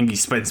I think he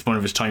spent some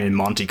of his time in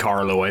Monte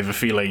Carlo. I have a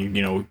feeling,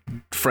 you know,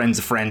 friends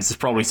of friends, there's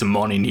probably some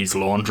money he's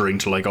laundering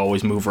to like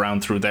always move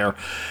around through there.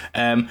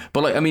 But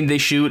like, I mean, they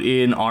shoot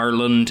in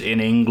Ireland, in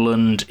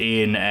England,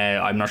 in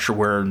I'm not sure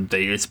where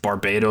it's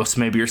Barbados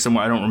maybe or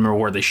somewhere. I don't remember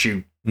where they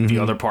shoot the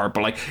other part,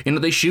 but like, you know,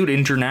 they shoot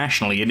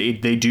internationally.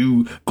 They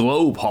do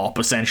globe hop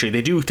essentially.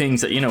 They do things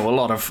that, you know, a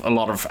lot of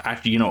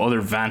you know, other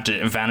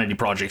vanity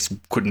projects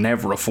could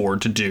never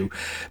afford to do.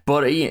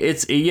 But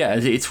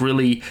it's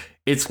really,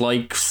 it's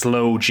like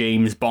slow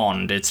James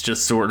Bond. It's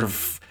just sort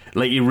of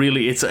like,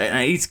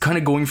 it's kind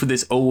of going for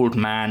this old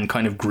man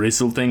kind of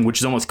grizzled thing, which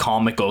is almost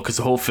comical, because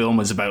the whole film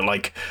is about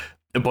like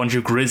a bunch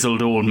of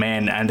grizzled old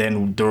men, and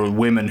then there are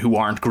women who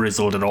aren't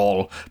grizzled at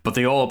all, but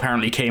they all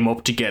apparently came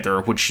up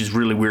together, which is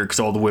really weird because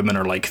all the women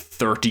are like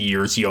 30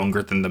 years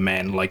younger than the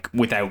men, like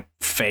without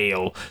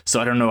fail. So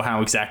I don't know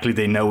how exactly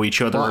they know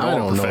each other at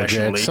all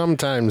professionally.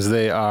 Sometimes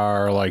they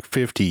are like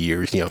 50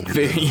 years younger.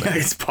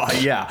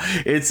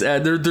 It's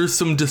there's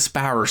some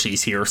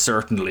disparities here,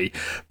 certainly,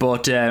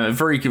 but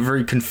very,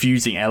 very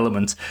confusing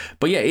elements.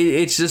 But yeah,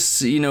 it's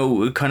just, you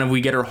know, kind of,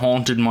 we get our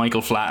haunted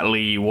Michael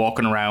Flatley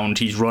walking around.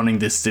 He's running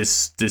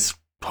this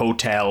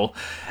hotel,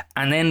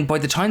 and then by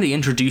the time they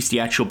introduce the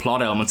actual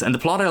plot elements, and the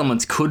plot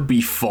elements could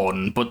be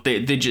fun, but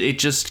it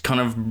just kind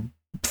of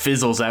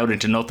fizzles out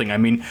into nothing. I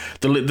mean,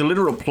 the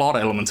literal plot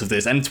elements of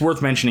this, and it's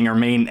worth mentioning, our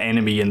main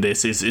enemy in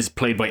this is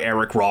played by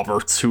Eric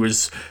Roberts, who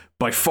is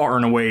by far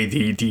and away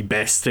the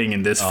best thing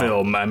in this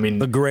film. I mean,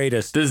 the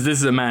greatest. This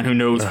is a man who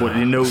knows what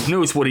he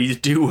knows what he's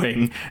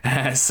doing,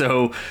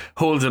 so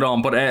holds it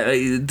on. But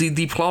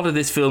the plot of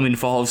this film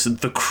involves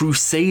the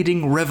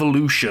Crusading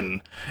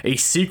Revolution, a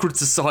secret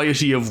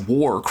society of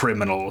war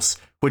criminals,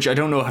 which I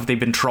don't know, have they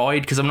been tried?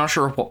 Because I'm not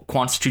sure what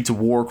constitutes a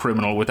war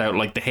criminal without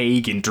like the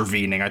Hague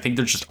intervening. I think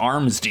they're just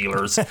arms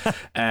dealers,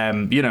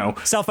 you know.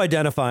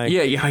 Self-identifying.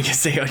 Yeah, I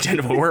guess they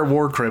identify. We're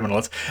war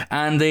criminals,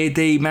 and they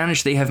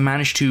have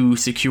managed to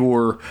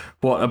secure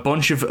a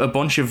bunch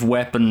of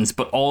weapons,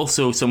 but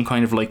also some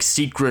kind of like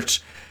secret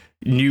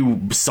new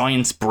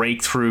science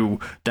breakthrough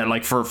that,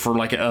 like, for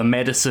like a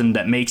medicine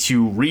that makes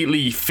you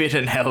really fit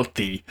and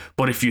healthy,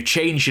 but if you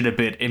change it a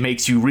bit, it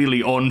makes you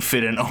really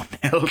unfit and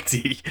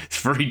unhealthy.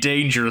 It's very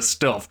dangerous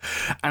stuff,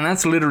 and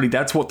that's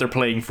what they're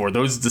playing for.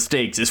 Those are the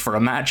stakes, is for a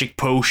magic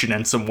potion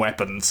and some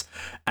weapons.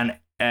 And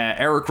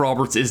Eric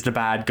Roberts is the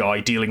bad guy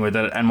dealing with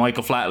it, and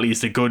Michael Flatley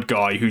is the good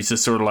guy who's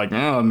just sort of like,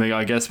 oh,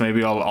 I guess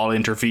maybe I'll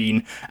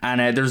intervene.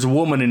 And there's a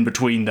woman in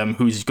between them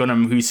who's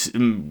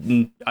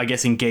I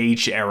guess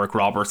engaged to Eric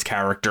Roberts'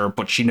 character,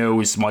 but she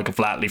knows Michael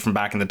Flatley from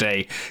back in the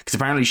day because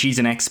apparently she's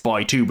an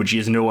ex-spy too, but she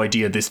has no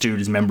idea this dude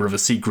is a member of a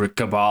secret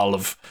cabal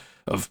of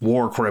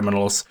war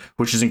criminals,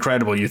 which is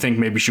incredible. You think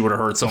maybe she would have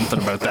heard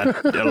something about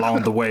that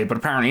along the way, but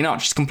apparently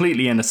not. She's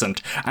completely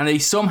innocent, and they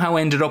somehow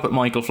ended up at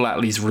Michael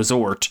Flatley's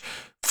resort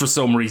for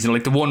some reason,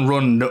 like the one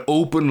run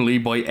openly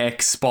by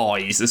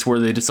ex-spies is where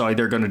they decide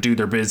they're going to do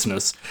their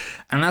business,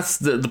 and that's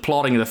the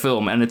plotting of the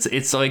film. And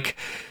it's like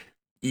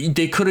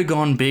they could have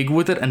gone big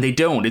with it, and they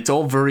don't. It's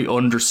all very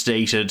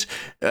understated,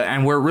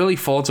 and where it really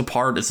falls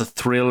apart as a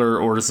thriller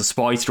or as a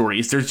spy story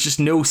is there's just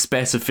no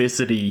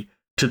specificity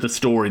to the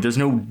story.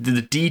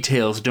 The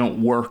details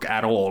don't work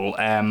at all.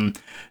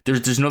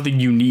 There's nothing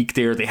unique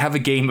there. They have a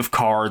game of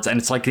cards, and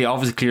it's like they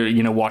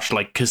obviously watch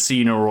like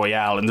Casino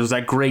Royale, and there's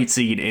that great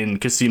scene in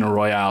Casino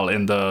Royale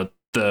in the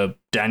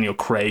Daniel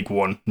Craig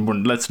one.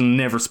 Let's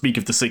never speak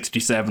of the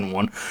 67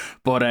 one,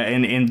 but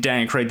in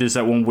Daniel Craig there's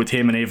that one with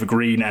him and Eva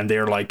Green, and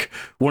they're like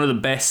one of the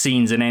best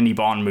scenes in any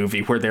Bond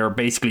movie where they're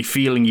basically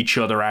feeling each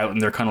other out,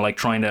 and they're kind of like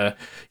trying to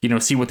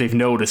see what they've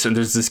noticed, and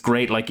there's this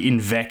great like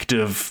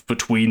invective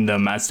between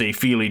them as they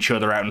feel each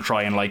other out and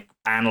try and like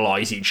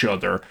analyze each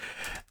other.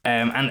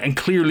 And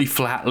clearly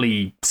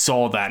Flatley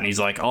saw that, and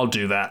he's like, I'll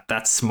do that.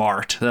 That's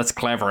smart. That's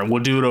clever. And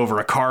we'll do it over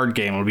a card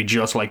game. It'll be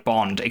just like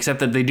Bond, except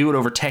that they do it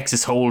over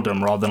Texas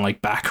Hold'em rather than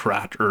like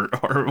Baccarat or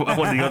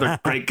one of the other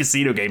great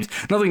casino games.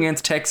 Nothing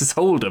against Texas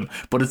Hold'em,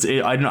 but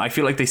I don't know, I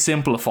feel like they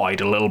simplified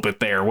a little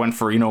bit there, went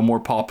for, a more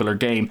popular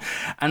game.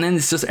 And then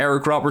it's just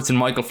Eric Roberts and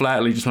Michael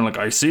Flatley just went like,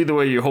 I see the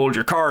way you hold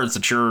your cards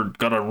that you're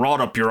gonna rot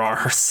up your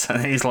arse.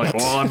 And he's like,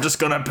 well, I'm just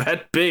gonna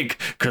bet big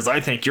because I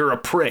think you're a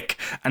prick.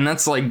 And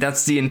that's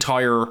the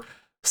entire.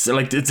 So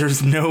like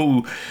there's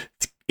no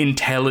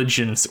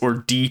intelligence or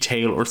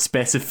detail or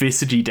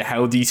specificity to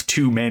how these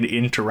two men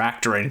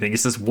interact or anything.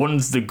 It's just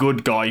one's the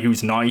good guy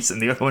who's nice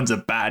and the other one's a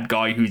bad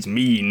guy who's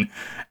mean.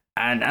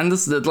 And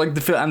this like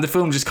the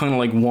film just kind of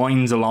like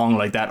winds along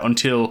like that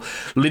until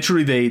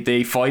literally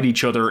they fight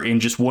each other in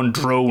just one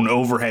drone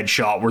overhead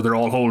shot where they're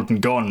all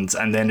holding guns,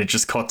 and then it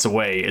just cuts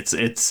away.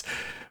 It's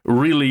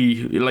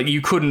really like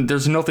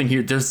there's nothing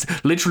here. There's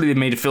literally they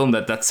made a film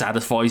that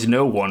satisfies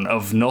no one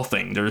of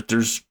nothing.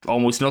 There's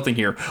almost nothing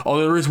here,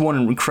 although there is one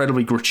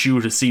incredibly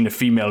gratuitous scene of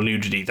female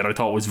nudity that I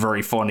thought was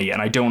very funny,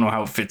 and I don't know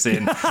how it fits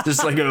in.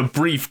 There's like a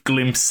brief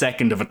glimpse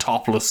second of a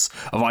topless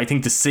of I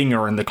think the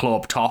singer in the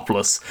club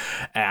topless,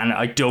 and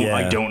I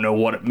don't know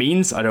what it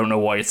means. I don't know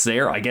why it's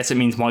there. I guess it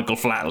means Michael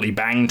Flatley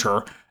banged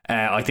her.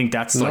 I think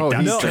that's he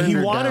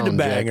wanted to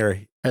bang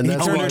her. And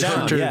that's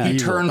he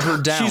turned her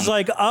down. She's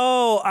like,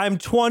 oh, I'm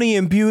 20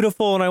 and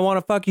beautiful and I want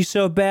to fuck you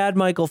so bad,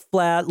 Michael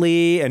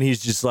Flatley. And he's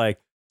just like,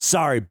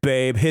 sorry,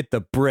 babe, hit the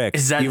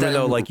bricks. Even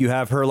though like you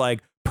have her like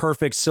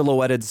perfect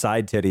silhouetted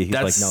side titty. He's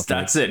like, no,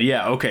 that's it.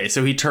 Yeah, okay.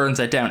 So he turns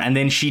that down, and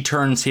then she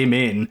turns him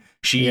in.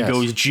 She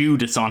goes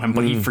Judas on him,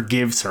 but he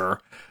forgives her.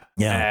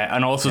 Yeah,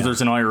 and also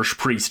there's an Irish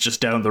priest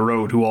just down the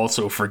road who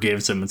also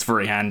forgives him. It's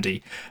very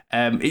handy.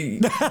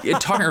 The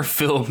entire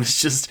film is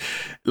just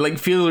like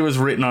feels it was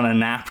written on a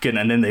napkin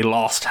and then they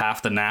lost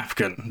half the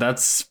napkin.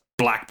 That's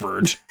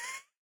Blackbird.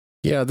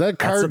 Yeah, that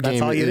card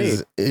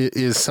game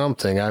is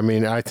something. I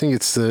mean, I think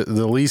it's the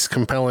least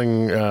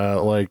compelling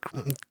like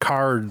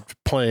card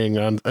playing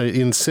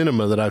in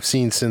cinema that I've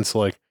seen since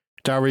like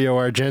Dario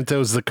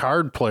Argento's The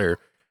Card Player.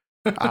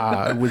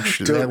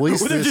 Which at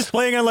least they're just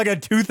playing on like a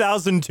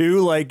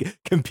 2002 like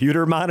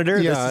computer monitor.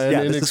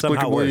 And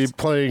inexplicably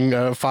playing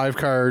a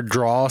 5-card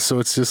draw, so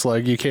it's just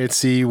like you can't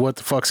see what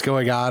the fuck's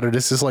going on, and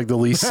this is like the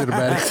least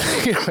cinematic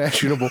thing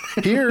imaginable.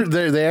 Here,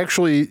 they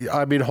actually,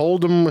 I mean,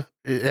 Hold'em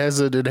has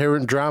an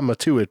inherent drama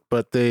to it,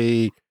 but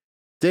they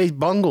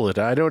bungle it.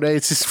 I don't know.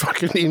 It's just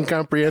fucking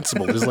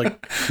incomprehensible. There's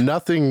like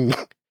nothing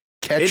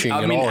catching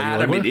at all.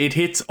 Adam, it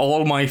hits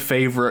all my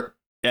favorite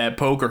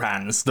poker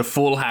hands: the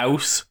full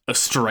house, a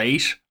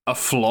straight, a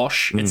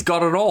flush. It's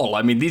got it all.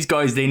 I mean, these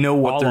guys, they know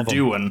what they're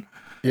doing.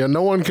 Yeah,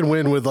 no one can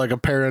win with like a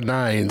pair of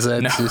nines.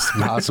 That's just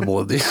impossible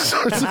with these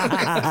sorts of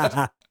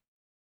things.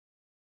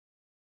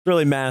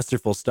 Really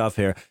masterful stuff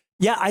here.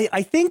 Yeah,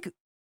 I think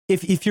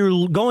if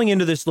you're going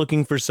into this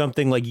looking for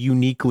something like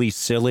uniquely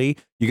silly,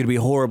 you're gonna be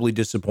horribly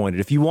disappointed.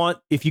 If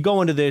you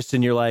go into this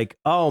and you're like,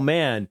 oh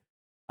man,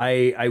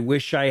 I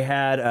wish I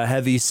had a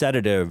heavy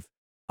sedative,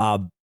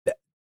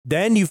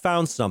 then you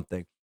found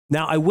something.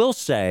 Now, I will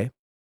say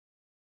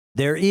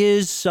there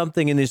is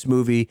something in this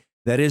movie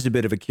that is a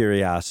bit of a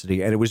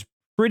curiosity, and it was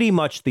pretty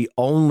much the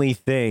only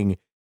thing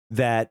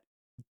that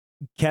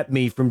kept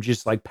me from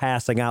just like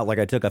passing out like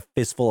I took a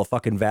fistful of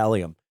fucking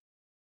Valium.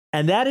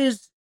 And that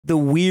is the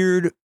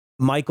weird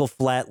Michael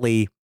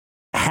Flatley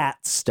hat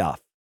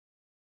stuff.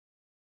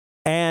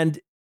 And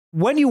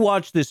when you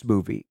watch this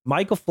movie,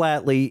 Michael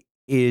Flatley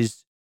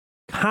is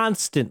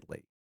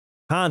constantly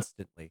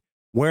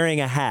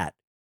wearing a hat,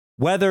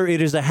 whether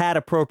it is a hat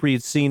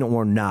appropriate scene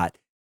or not.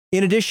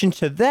 In addition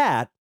to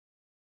that,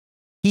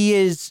 he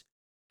is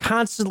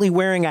constantly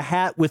wearing a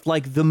hat with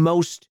like the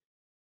most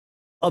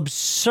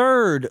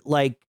absurd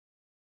like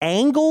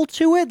angle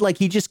to it. Like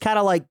he just kind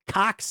of like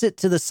cocks it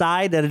to the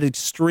side at an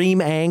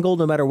extreme angle,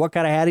 no matter what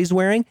kind of hat he's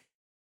wearing.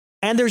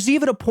 And there's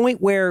even a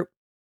point where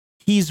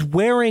he's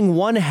wearing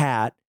one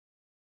hat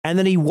and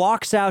then he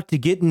walks out to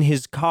get in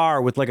his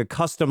car with like a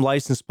custom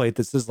license plate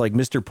that says like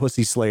Mr.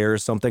 Pussy Slayer or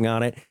something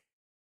on it.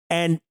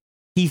 And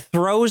he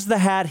throws the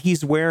hat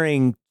he's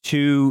wearing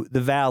to the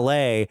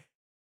valet,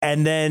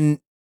 and then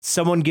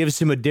someone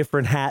gives him a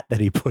different hat that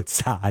he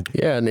puts on.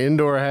 Yeah, an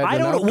indoor hat. I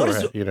don't know what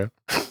is, you know,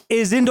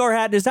 his indoor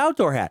hat and his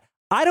outdoor hat.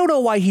 I don't know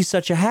why he's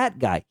such a hat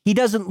guy. He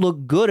doesn't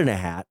look good in a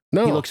hat.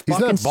 No, he looks he's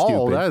fucking not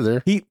bald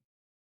stupid. either.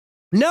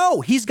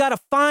 No, he's got a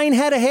fine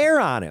head of hair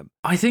on him.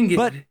 I think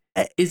but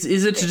is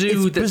it to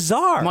do it's that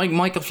bizarre.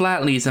 Michael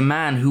Flatley is a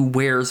man who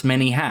wears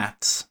many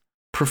hats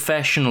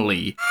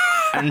professionally,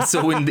 and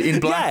so in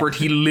Blackbird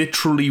he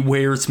literally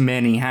wears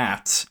many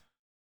hats.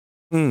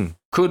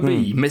 Could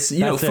be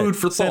food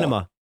for thought.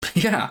 Cinema.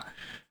 Yeah.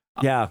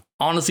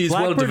 Honestly, it's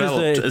Blackbird well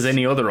developed as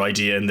any other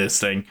idea in this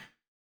thing.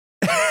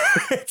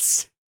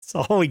 it's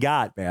all we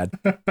got, man.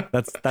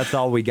 That's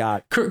all we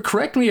got.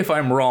 Correct me if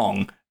I'm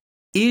wrong.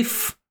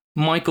 If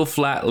Michael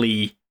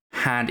Flatley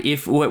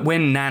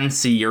when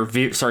Nancy or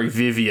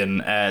Vivian,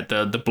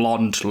 the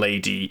blonde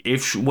lady,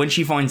 when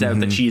she finds out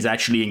that she's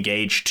actually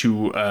engaged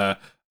to a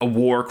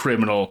war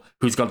criminal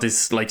who's got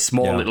this like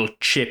small little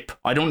chip,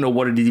 I don't know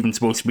what it is even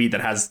supposed to be,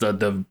 that has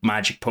the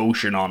magic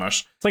potion on it.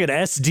 It's like an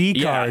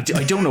SD card.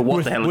 I don't know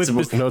what the hell it's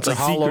supposed to be. No, it's like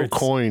a hollow secrets.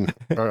 coin.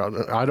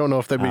 I don't know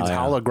if that means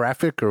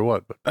holographic or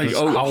what. But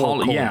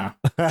yeah,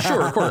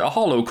 sure, of course, a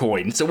hollow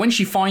coin. So when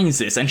she finds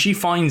this, and she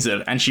finds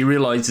it, and she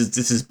realizes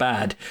this is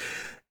bad,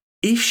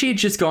 if she had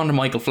just gone to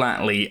Michael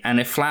Flatley, and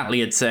if Flatley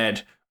had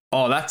said,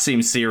 "Oh, that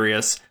seems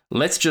serious,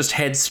 let's just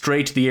head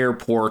straight to the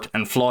airport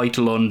and fly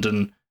to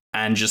London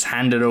and just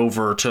hand it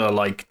over to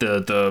like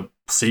the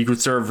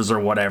Secret Service or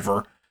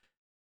whatever,"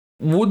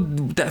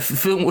 would that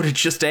film would have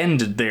just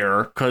ended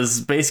there? Because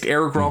basically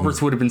Eric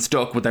Roberts would have been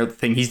stuck without the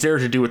thing. He's there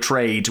to do a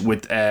trade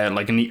with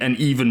like an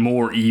even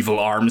more evil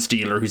arms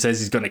dealer who says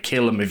he's going to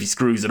kill him if he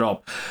screws it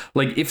up.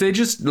 Like if they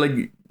just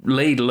like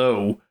laid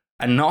low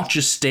and not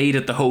just stayed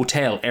at the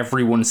hotel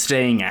everyone's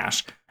staying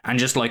at, and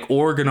just like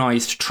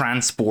organized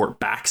transport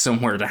back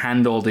somewhere to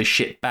hand all this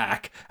shit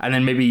back, and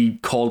then maybe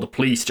call the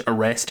police to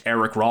arrest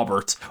Eric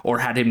Roberts, or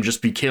had him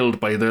just be killed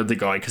by the other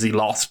guy because he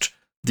lost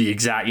the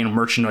exact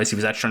merchandise he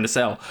was actually trying to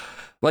sell.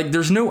 Like,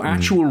 there's no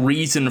actual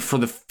reason for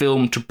the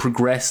film to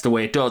progress the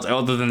way it does,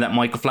 other than that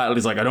Michael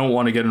Flatley's like, I don't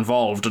want to get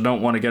involved, and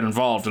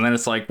then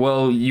it's like,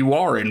 well, you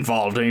are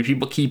involved. I mean,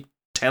 people keep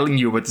telling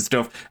you about this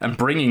stuff and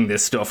bringing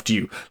this stuff to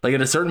you. Like,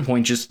 at a certain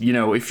point, just,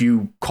 if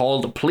you call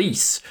the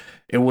police,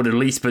 it would at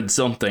least been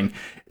something.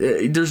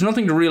 There's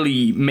nothing to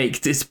really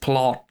make this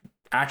plot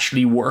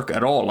actually work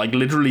at all. Like,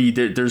 literally,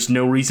 there's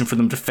no reason for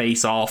them to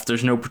face off.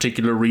 There's no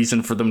particular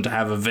reason for them to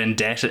have a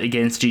vendetta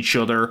against each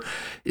other.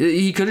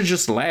 He could have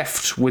just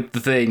left with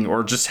the thing,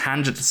 or just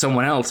handed it to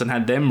someone else and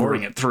had them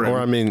bring it through.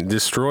 Or,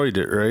 destroyed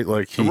it, right?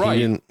 Like,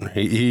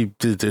 he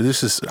did.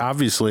 This is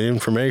obviously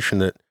information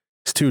that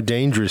is too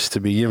dangerous to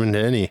be given to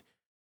any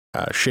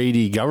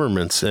shady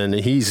governments, and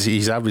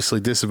he's obviously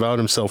disavowed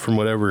himself from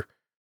whatever.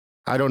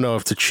 I don't know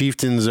if the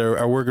chieftains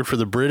are working for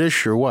the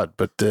British or what,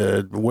 but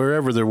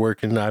wherever they're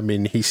working, I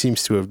mean, he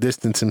seems to have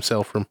distanced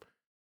himself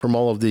from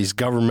all of these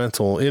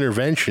governmental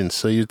interventions.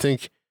 So you'd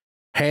think,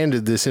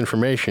 handed this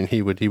information,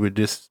 he would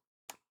just,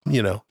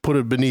 put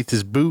it beneath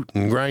his boot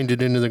and grind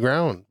it into the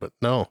ground. But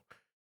no,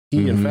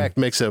 he in fact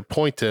makes a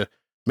point to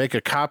make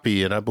a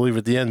copy, and I believe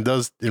at the end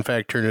does in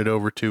fact turn it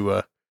over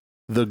to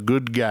the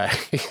good guy.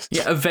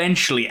 Yeah,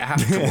 eventually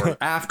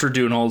after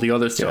doing all the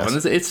other stuff.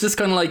 Yes. And it's just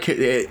kind of like,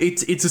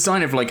 it's a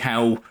sign of like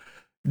how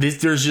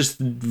there's just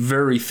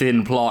very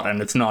thin plot,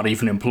 and it's not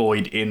even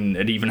employed in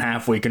an even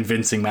halfway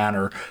convincing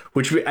manner,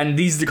 and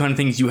these are the kind of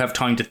things you have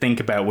time to think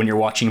about when you're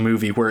watching a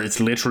movie where it's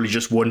literally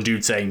just one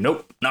dude saying,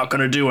 nope, not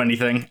gonna do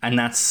anything, and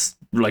that's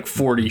like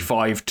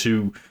 45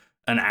 to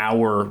an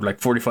hour, like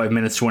 45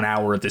 minutes to an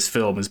hour of this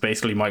film is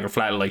basically Michael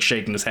Flatley like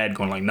shaking his head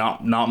going like,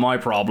 not my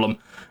problem.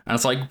 And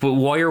it's like, but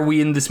why are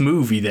we in this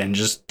movie then?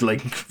 Just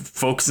like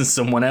focusing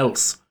someone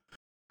else.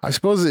 I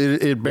suppose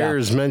it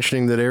bears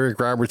mentioning that Eric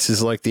Roberts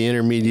is like the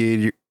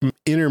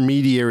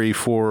intermediary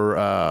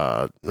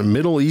for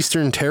Middle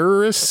Eastern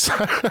terrorists,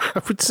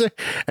 I would say.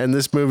 And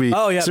this movie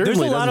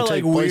certainly doesn't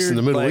take place in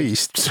the Middle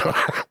East. So.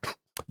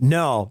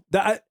 No,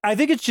 I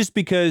think it's just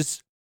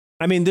because,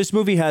 I mean, this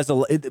movie has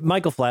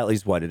Michael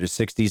Flatley's in his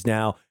 60s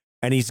now,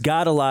 and he's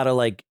got a lot of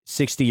like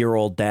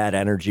 60-year-old dad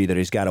energy that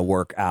he's got to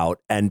work out.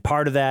 And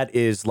part of that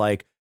is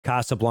like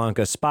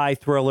Casablanca spy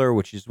thriller,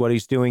 which is what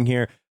he's doing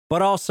here.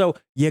 But also,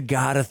 you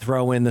got to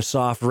throw in the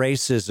soft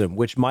racism,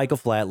 which Michael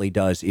Flatley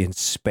does in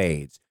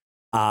spades.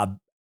 I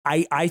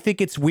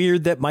think it's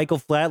weird that Michael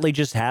Flatley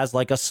just has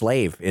like a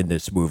slave in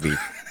this movie.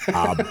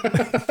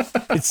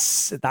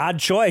 It's an odd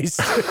choice,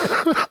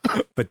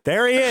 but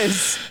there he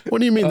is. What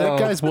do you mean? That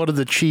guy's one of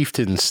the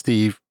chieftains,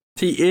 Steve.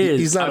 He is.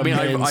 He's not I mean,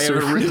 I have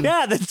it written.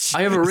 Yeah,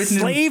 I have it written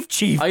slave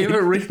chief. I have it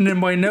written in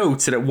my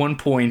notes that at one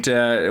point,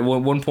 they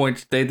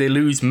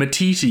lose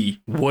Matiti,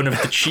 one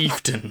of the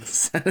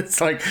chieftains. And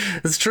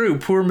it's true.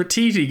 Poor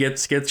Matiti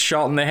gets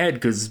shot in the head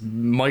because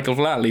Michael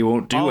Flatley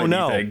won't do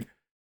anything. No.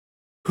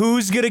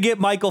 Who's gonna get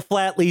Michael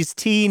Flatley's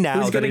tea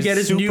now? Who's gonna that get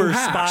his super new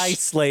hat? spy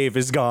slave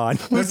is gone?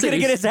 Who's gonna it.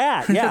 get his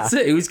hat? Yeah, That's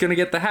it. Who's gonna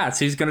get the hats?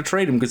 Who's gonna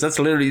trade him? Because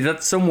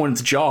that's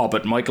someone's job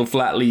at Michael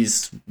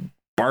Flatley's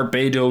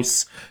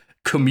Barbados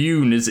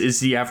commune.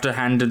 Is you have to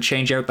hand and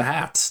change out the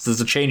hats. There's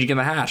a changing in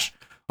the hat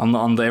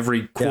on the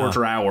every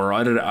quarter hour.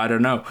 I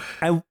don't know.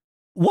 And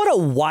what a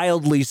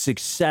wildly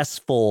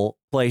successful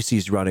place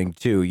he's running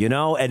too, you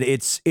know? And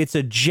it's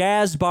a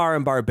jazz bar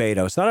in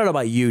Barbados. I don't know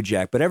about you,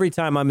 Jack, but every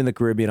time I'm in the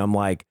Caribbean, I'm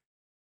like,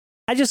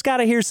 I just got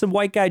to hear some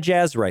white guy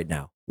jazz right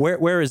now.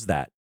 Where is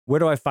that? Where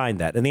do I find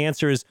that? And the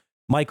answer is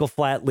Michael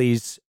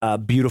Flatley's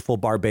beautiful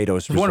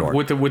Barbados resort.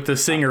 One with the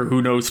singer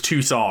who knows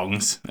 2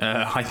 songs.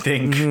 I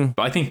think 2.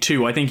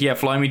 I think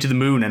Fly Me to the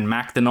Moon and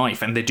Mac the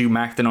Knife, and they do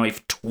Mac the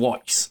Knife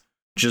twice,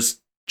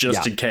 just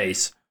in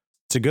case.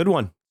 It's a good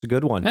one. It's a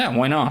good one. Yeah,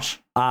 why not?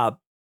 Yeah,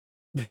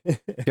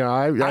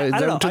 I don't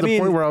know. to the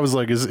point where I was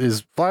like,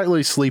 is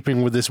Flatley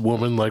sleeping with this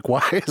woman? Like,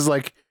 why is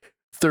like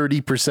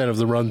 30% of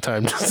the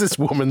runtime just this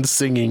woman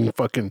singing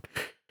fucking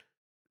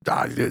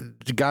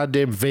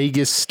goddamn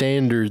Vegas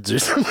standards or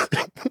something?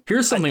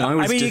 Here's something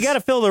you got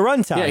to fill the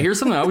runtime. Yeah, here's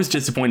something I was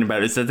disappointed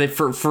about is that they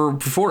for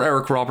before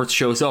Eric Roberts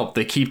shows up,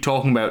 they keep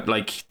talking about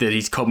like that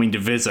he's coming to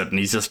visit and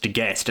he's just a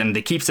guest, and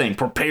they keep saying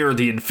prepare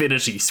the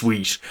Infinity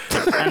Suite,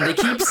 and they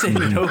keep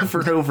saying it over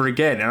and over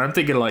again, and I'm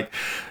thinking like,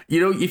 you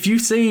know, if you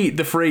say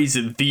the phrase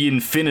the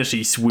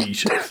Infinity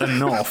Suite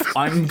enough,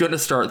 I'm gonna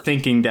start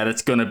thinking that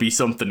it's gonna be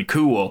something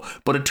cool,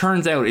 but it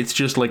turns out it's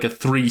just like a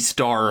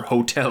 3-star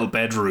hotel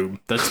bedroom.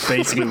 That's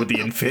basically what the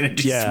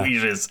Infinity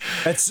Suite is.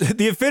 That's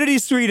the Infinity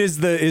Suite is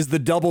the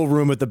double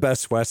room at the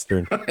Best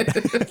Western.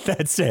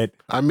 That's it.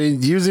 I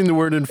mean, using the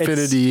word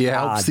infinity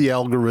helps the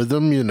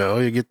algorithm. You know,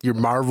 you get your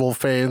Marvel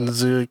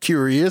fans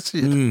curious.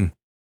 This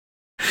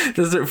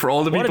is it for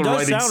all the people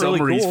writing summaries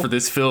really cool for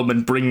this film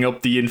and bringing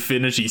up the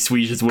Infinity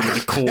Suite as one of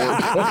the core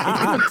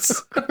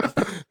points.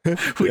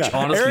 Which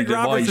honestly, Eric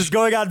Roberts is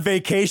going on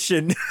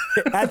vacation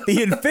at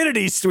the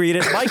Infinity Suite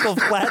at Michael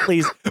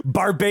Flatley's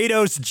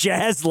Barbados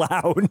Jazz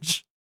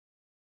Lounge.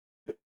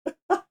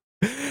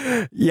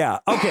 Yeah.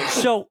 Okay.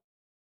 So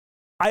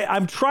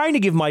I'm trying to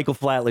give Michael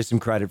Flatley some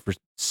credit for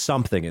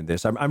something in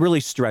this. I'm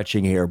really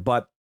stretching here,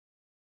 but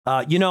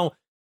you know,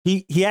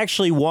 he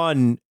actually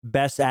won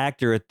Best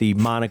Actor at the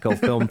Monaco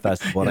Film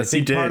Festival. And Yes, I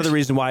think part of the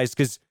reason why is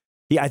because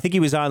I think he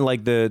was on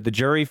like the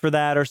jury for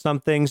that or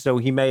something. So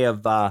he may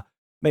have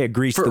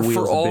greased the wheels.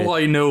 For a all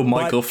bit. I know,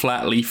 Michael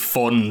Flatley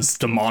funds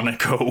the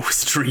Monaco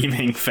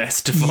streaming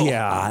festival.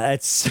 Yeah,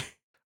 that's.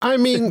 I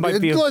mean,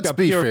 might be let's a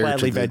be pure fair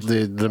to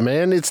Flatley the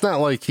man. It's not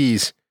like he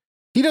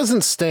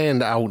doesn't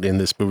stand out in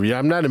this movie.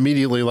 I'm not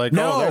immediately like,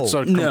 that's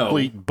a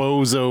complete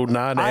bozo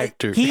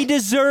non-actor. He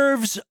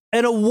deserves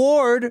an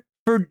award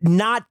for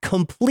not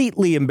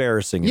completely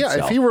embarrassing himself.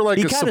 Yeah, if he were like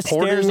a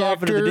supporting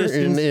actor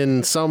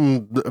in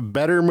some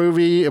better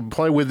movie,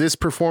 play with this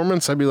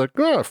performance, I'd be like,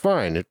 oh,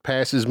 fine. It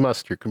passes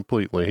muster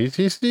completely.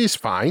 He's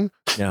fine.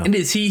 Yeah. And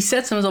he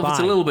sets himself, it's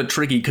a little bit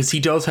tricky because he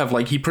does have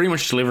like, he pretty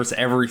much delivers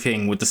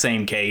everything with the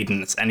same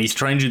cadence, and he's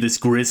trying to do this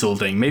grizzled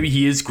thing. Maybe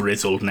he is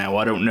grizzled now,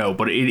 I don't know,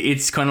 but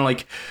it's kind of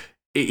like,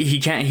 he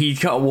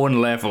got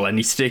one level and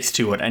he sticks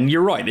to it, and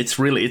you're right,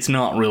 it's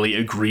not really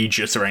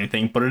egregious or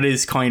anything, but it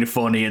is kind of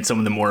funny, and some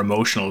of the more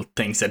emotional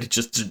things that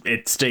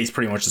it stays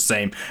pretty much the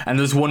same. And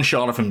there's one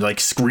shot of him like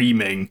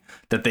screaming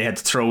that they had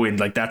to throw in,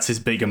 like that's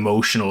his big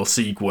emotional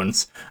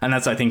sequence, and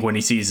that's I think when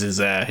he sees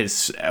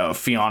his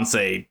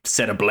fiance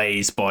set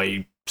ablaze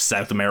by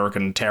South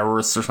American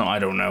terrorists or something. I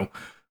don't know,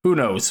 who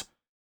knows.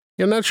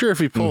 Yeah, I'm not sure if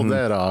he pulled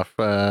that off,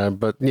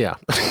 but yeah.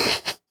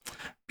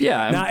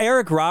 Yeah. Now,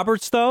 Eric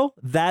Roberts, though,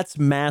 that's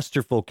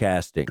masterful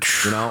casting.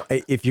 You know,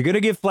 if you're going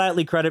to give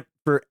Flatley credit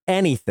for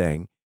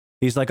anything,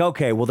 he's like,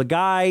 okay, well, the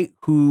guy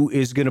who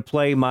is going to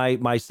play my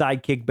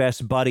sidekick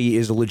best buddy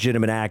is a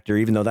legitimate actor,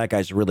 even though that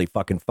guy's really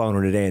fucking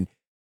phoning it in.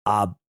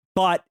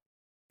 But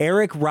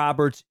Eric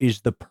Roberts is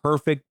the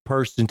perfect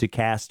person to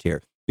cast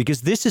here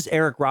because this is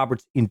Eric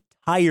Roberts'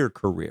 entire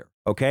career,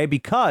 okay?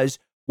 Because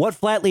what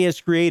Flatley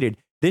has created,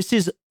 this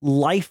is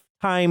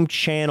Lifetime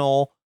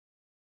Channel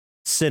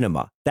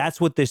cinema. That's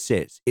what this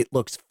is. It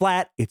looks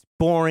flat, it's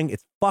boring,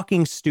 it's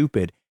fucking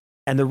stupid.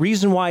 And the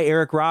reason why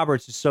Eric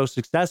Roberts is so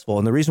successful,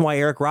 and the reason why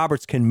Eric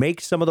Roberts can make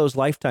some of those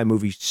Lifetime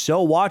movies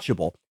so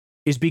watchable,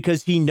 is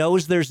because he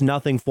knows there's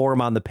nothing for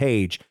him on the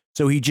page.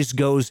 So he just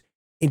goes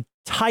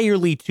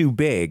entirely too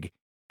big,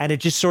 and it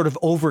just sort of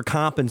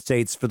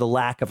overcompensates for the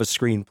lack of a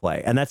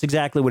screenplay. And that's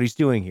exactly what he's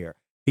doing here.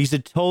 He's a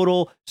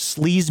total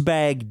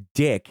sleazebag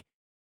dick,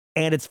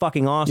 and it's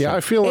fucking awesome. Yeah,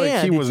 I feel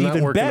like he was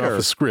not working off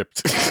a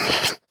script.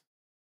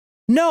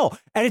 No,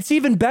 and it's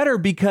even better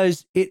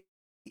because it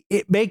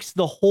makes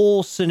the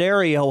whole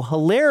scenario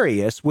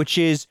hilarious, which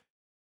is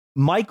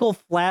Michael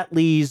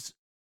Flatley's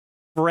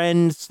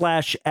friend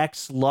slash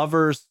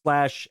ex-lover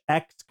slash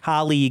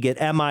ex-colleague at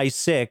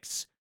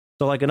MI6,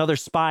 so like another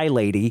spy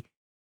lady,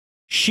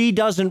 she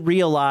doesn't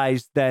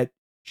realize that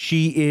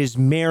she is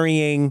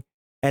marrying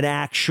an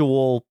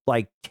actual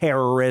like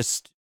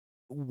terrorist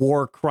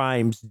war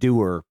crimes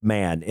doer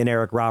man in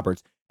Eric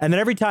Roberts. And then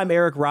every time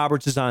Eric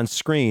Roberts is on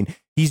screen,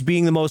 he's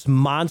being the most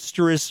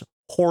monstrous,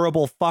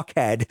 horrible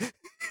fuckhead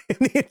in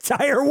the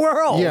entire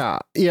world. Yeah.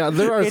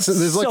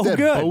 There's like so that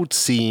good. boat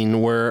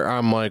scene where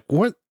I'm like,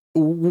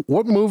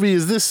 what movie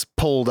is this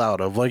pulled out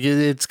of? Like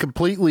it's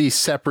completely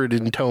separate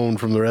in tone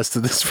from the rest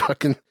of this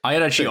fucking. I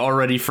had actually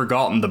already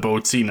forgotten the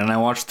boat scene, and I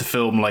watched the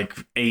film like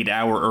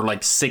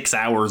 6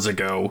 hours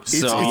ago. So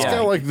It's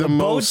got like the boat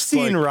most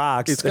scene like,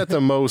 rocks. It's got the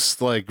most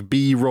like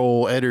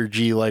B-roll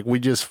energy. Like we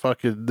just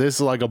fucking this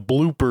is like a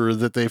blooper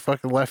that they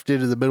fucking left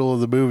into the middle of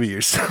the movie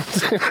or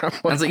something. I'm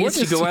like, it's like, what he has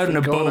to is go out in a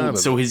even going on boat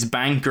so his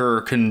banker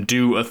can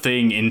do a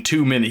thing in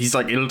 2 minutes. He's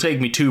like, it'll take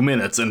me 2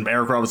 minutes, and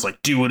Eric Roberts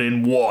like, do it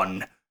in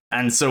 1.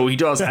 And so he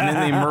does, and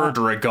then they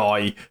murder a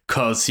guy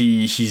because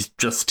he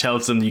just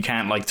tells them you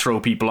can't like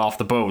throw people off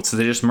the boat, so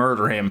they just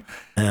murder him.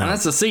 And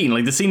that's the scene.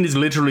 Like the scene is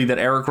literally that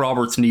Eric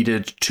Roberts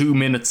needed 2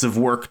 minutes of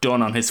work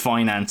done on his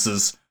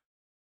finances,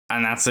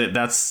 and that's it.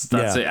 That's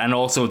it. And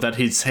also that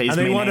his and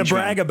they main want to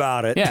henchman, brag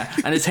about it. yeah,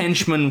 and his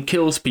henchman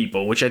kills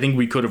people, which I think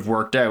we could have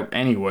worked out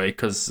anyway,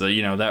 because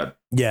that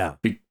Yeah.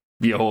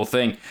 be a whole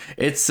thing.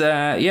 It's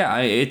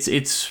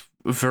it's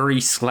very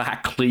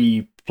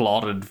slackly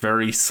plotted,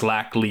 very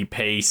slackly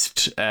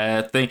paced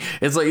thing.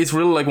 It's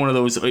really like one of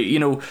those,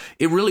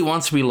 it really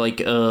wants to be like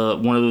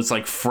one of those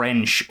like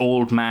French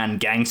old man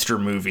gangster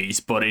movies,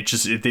 but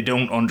they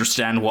don't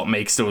understand what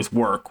makes those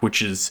work,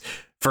 which is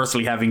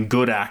firstly having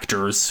good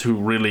actors who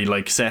really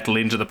like settle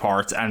into the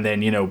parts, and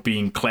then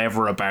being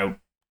clever about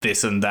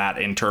this and that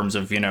in terms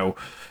of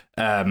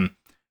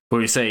what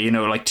do you say,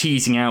 like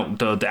teasing out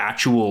the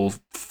actual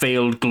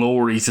failed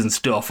glories and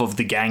stuff of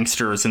the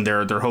gangsters and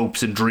their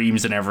hopes and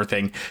dreams and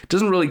everything. It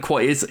doesn't really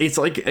quite, it's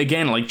like,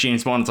 again, like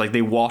James Bond, it's like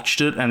they watched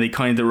it and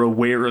they're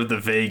aware of the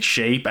vague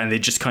shape and they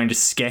just kind of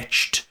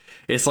sketched.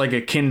 It's like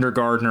a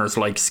kindergartner's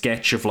like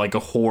sketch of like a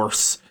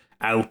horse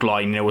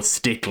outline, with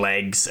stick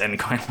legs and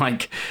kind of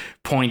like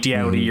pointy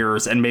out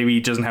ears, and maybe he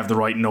doesn't have the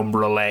right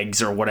number of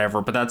legs or whatever,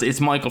 but it's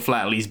Michael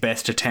Flatley's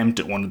best attempt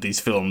at one of these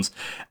films,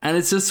 and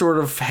it's just sort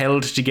of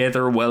held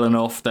together well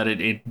enough that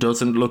it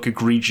doesn't look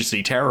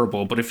egregiously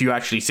terrible, but if you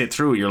actually sit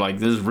through it, you're like,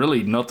 there's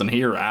really nothing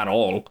here at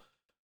all.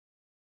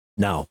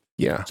 No.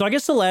 Yeah. So I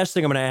guess the last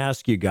thing I'm going to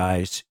ask you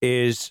guys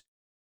is,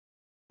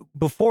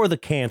 before the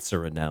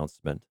cancer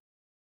announcement,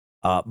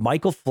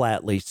 Michael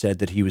Flatley said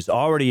that he was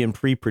already in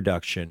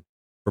pre-production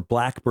for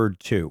Blackbird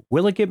 2.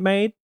 Will it get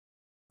made?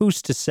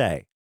 Who's to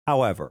say?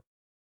 However,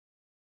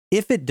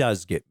 if it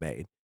does get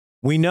made,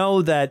 we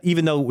know that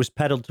even though it was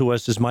peddled to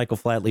us as Michael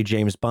Flatley,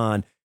 James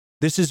Bond,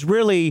 this is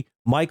really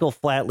Michael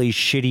Flatley's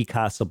shitty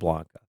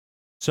Casablanca.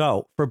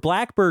 So for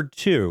Blackbird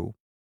 2,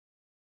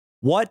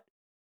 what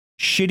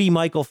shitty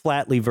Michael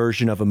Flatley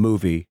version of a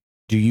movie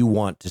do you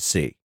want to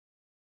see?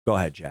 Go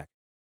ahead, Jack.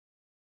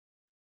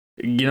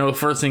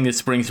 First thing that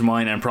springs to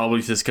mind, and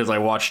probably just because I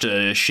watched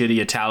a shitty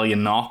Italian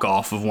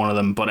knockoff of one of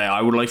them, but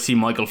I would like to see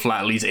Michael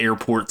Flatley's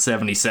Airport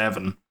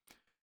 77.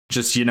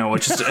 Just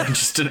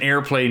an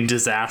airplane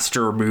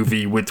disaster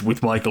movie with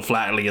Michael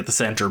Flatley at the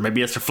center. Maybe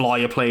he has to fly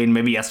a plane.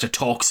 Maybe he has to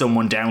talk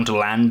someone down to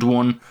land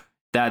one.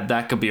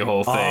 That could be a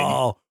whole thing.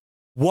 Oh,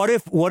 what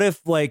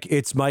if like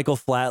it's Michael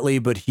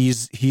Flatley, but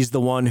he's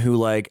the one who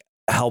like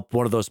helped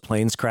one of those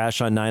planes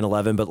crash on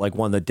 9/11, but like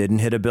one that didn't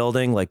hit a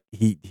building. Like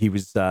he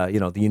was the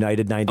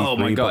United 93. Oh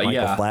my god, but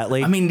yeah. Michael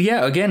Flatley. I mean,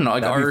 yeah. Again,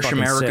 like That'd be Irish fucking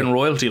American sick.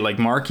 royalty, like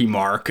Marky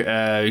Mark.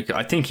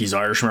 I think he's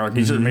Irish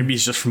American. Maybe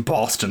he's just from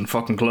Boston.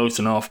 Fucking close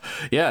enough.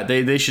 Yeah,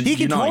 they should. He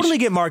can totally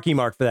get Marky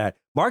Mark for that.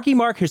 Marky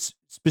Mark has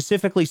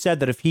specifically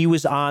said that if he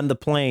was on the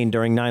plane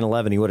during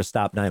 9/11, he would have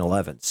stopped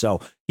 9/11. So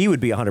he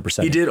would be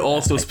 100%. He did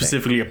also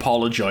specifically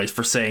apologize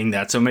for saying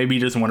that, so maybe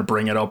he doesn't want to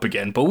bring it up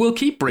again. But we'll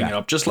keep bringing it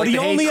up, just like but the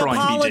he hate only crime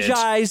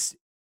apologized.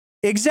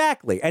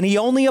 Exactly. And he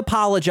only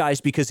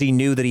apologized because he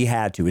knew that he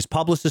had to. His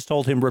publicist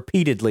told him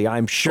repeatedly,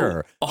 I'm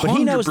sure. But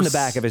he knows in the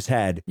back of his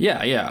head.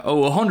 Yeah.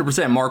 Oh,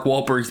 100%. Mark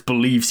Wahlberg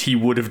believes he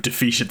would have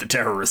defeated the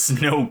terrorists.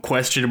 No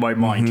question in my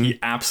mind. He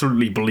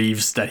absolutely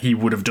believes that he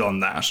would have done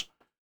that.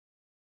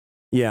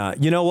 Yeah.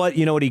 You know what?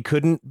 He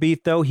couldn't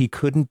beat, though? He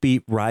couldn't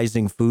beat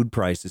rising food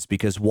prices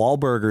because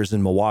Wahlburgers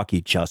in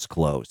Milwaukee just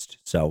closed.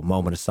 So,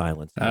 moment of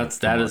silence.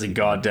 That is a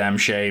goddamn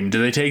shame.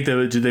 Did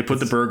they put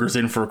the burgers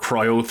in for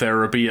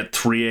cryotherapy at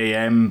 3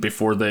 a.m.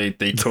 before they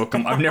cook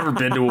them? I've never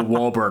been to a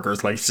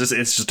Wahlburgers. Like, it's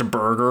just a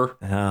burger.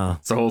 Oh.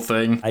 It's the whole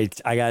thing.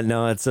 I got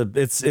no.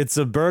 It's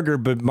a burger,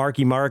 but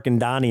Marky Mark and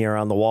Donnie are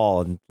on the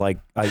wall, and like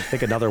I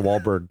think another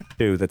Wahlberg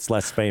too that's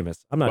less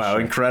famous. I'm not Wow,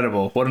 sure.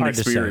 incredible! What an Hard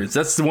to say. experience.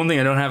 That's the one thing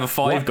I don't have a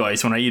Five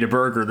Guys. When I eat a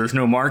burger, there's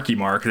no Marky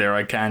Mark there.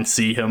 I can't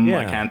see him.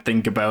 Yeah. I can't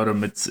think about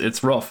him.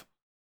 It's rough.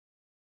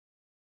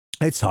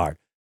 It's hard.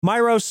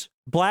 Myros,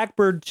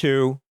 Blackbird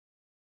 2.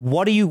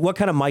 What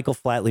kind of Michael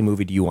Flatley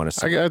movie do you want to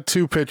see? I got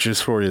two pitches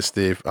for you,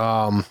 Steve.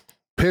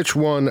 pitch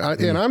one,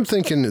 and I'm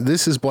thinking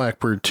this is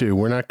Blackbird 2.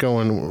 We're not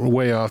going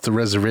way off the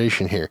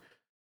reservation here.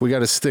 We got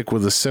to stick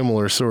with a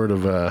similar sort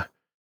of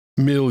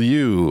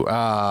milieu.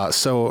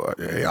 So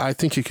I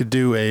think you could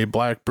do a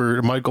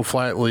Blackbird, Michael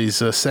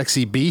Flatley's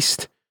Sexy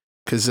Beast,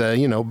 because,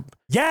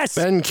 yes,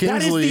 Ben Kingsley.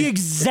 That is the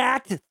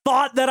exact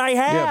thought that I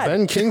had. Yeah,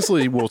 Ben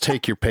Kingsley will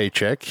take your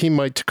paycheck. He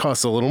might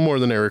cost a little more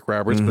than Eric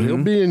Roberts, but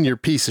he'll be in your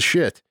piece of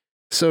shit.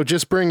 So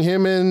just bring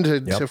him in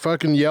to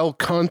fucking yell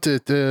cunt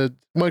at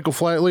Michael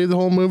Flatley the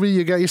whole movie.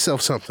 You got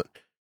yourself something.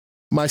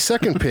 My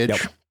second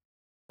pitch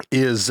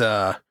is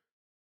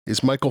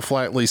Michael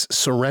Flatley's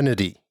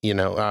Serenity.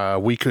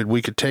 We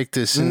could take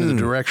this into the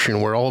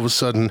direction where all of a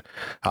sudden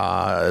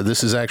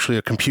this is actually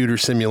a computer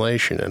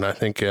simulation, and I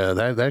think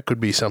that could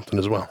be something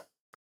as well.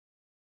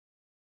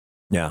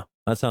 Yeah,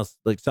 that sounds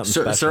like something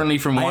special. Certainly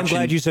from watching...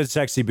 I'm glad you said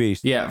Sexy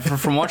Beast. Yeah,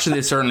 from watching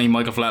this, certainly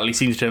Michael Flatley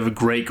seems to have a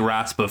great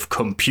grasp of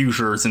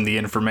computers in the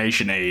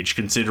information age,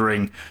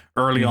 considering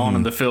early on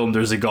in the film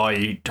there's a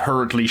guy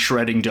hurriedly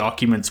shredding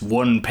documents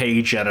one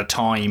page at a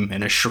time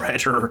in a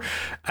shredder,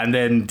 and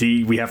then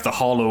we have the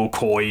hollow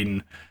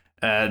coin.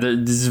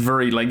 This is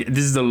very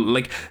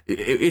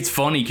it's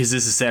funny because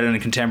this is set in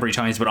contemporary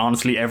times, but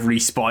honestly every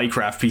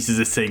spycraft piece of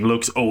this thing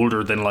looks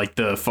older than like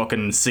the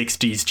fucking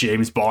 60s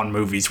James Bond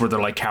movies where they're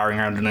like carrying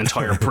around an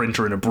entire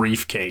printer in a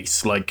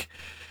briefcase. Like,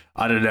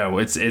 I don't know,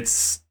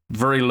 it's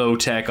very low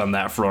tech on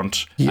that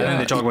front. Yeah, and then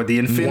they talk about the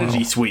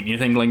Infinity Suite, and you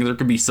think like there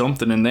could be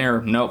something in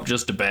there. Nope,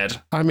 just a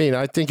bed. I mean,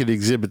 I think it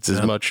exhibits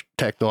as much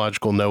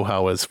technological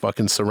know-how as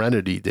fucking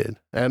Serenity did,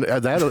 and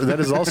that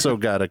has also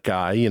got a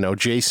guy,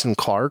 Jason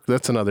Clarke.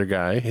 That's another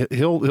guy.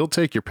 He'll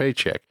take your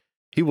paycheck.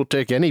 He will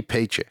take any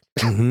paycheck.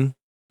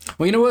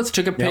 Well, you know what's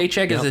took a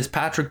paycheck is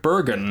Patrick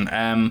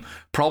Bergin,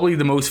 probably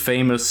the most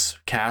famous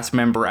cast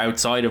member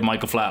outside of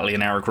Michael Flatley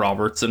and Eric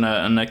Roberts, and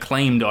an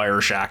acclaimed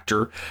Irish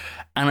actor.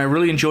 And I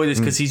really enjoy this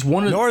because he's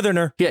one of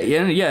Northerner.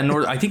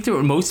 I think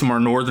most of them are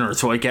Northerners.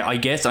 So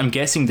I'm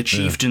guessing the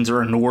Chieftains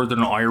are a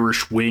Northern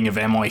Irish wing of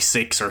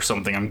MI6 or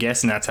something. I'm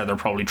guessing that's how they're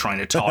probably trying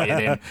to tie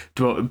it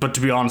in. But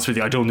to be honest with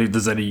you, I don't think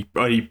there's any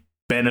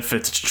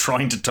benefits to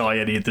trying to tie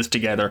any of this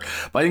together.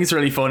 But I think it's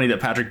really funny that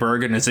Patrick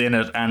Bergin is in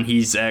it, and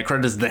he's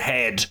credited as the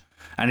head.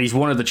 And he's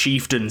one of the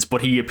chieftains,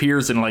 but he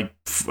appears in like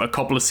a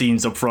couple of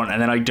scenes up front,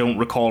 and then I don't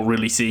recall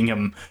really seeing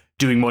him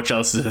doing much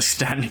else than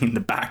standing in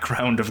the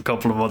background of a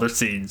couple of other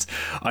scenes.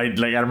 I'm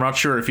not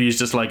sure if he's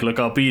just like, look,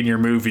 I'll be in your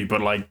movie, but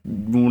like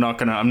I'm not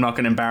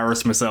gonna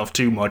embarrass myself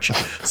too much.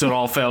 So it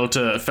all fell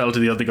to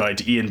the other guy,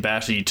 to Ian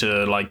Beatty,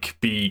 to like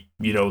be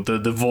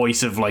the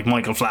voice of like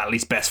Michael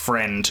Flatley's best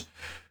friend,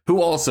 who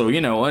also,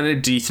 a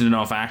decent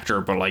enough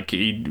actor, but like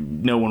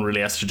no one really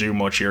has to do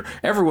much here.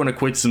 Everyone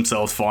acquits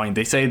themselves fine.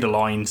 They say the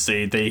lines,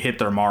 they hit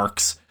their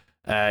marks.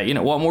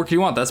 What more can you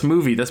want? That's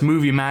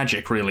movie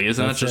magic, really,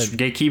 isn't it? Just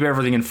keep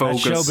everything in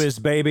focus. That's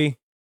showbiz, baby.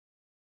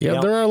 Yeah,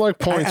 there are like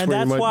points where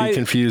you might be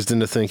confused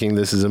into thinking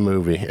this is a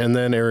movie, and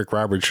then Eric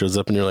Roberts shows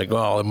up, and you're like,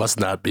 "Oh, it must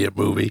not be a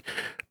movie."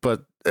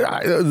 But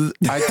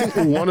I think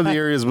one of the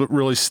areas that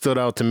really stood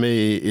out to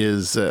me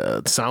is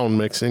sound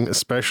mixing,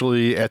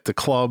 especially at the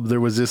club.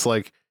 There was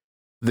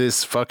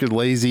this fucking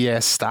lazy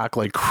ass stock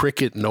like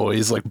cricket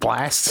noise like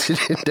blasted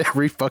into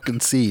every fucking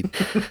scene.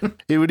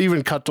 It would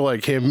even cut to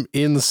like him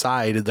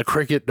inside and the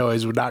cricket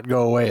noise would not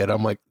go away. And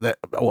I'm like,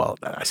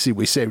 I see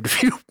we saved a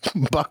few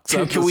bucks.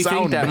 Can we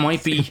think that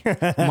might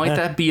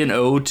that be an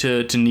ode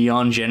to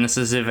Neon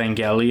Genesis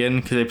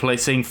Evangelion? Because they play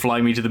sing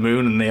Fly Me to the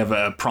Moon and they have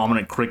a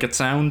prominent cricket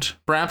sound.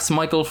 Perhaps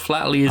Michael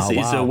Flatley is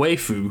a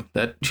waifu.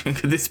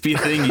 Could this be a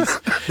thing?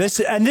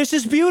 This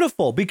is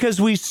beautiful because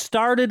we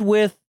started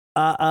with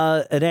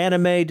an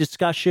anime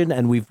discussion,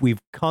 and we've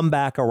come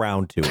back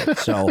around to it.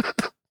 So,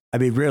 I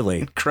mean, really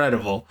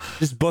incredible.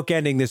 Just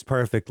bookending this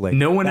perfectly.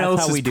 No one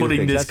else is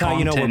putting this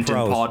content in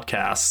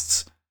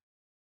podcasts.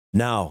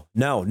 No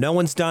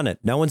one's done it.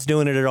 No one's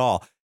doing it at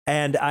all.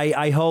 And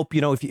I hope,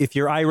 if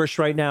you're Irish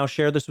right now,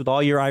 share this with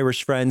all your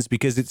Irish friends,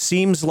 because it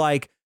seems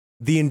like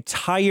the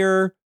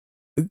entire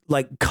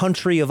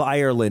country of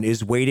Ireland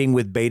is waiting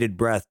with bated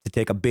breath to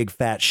take a big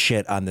fat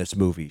shit on this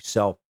movie.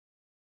 So,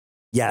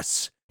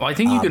 yes. Well, I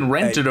think you can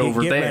rent it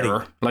over there.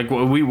 Ready. Like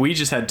we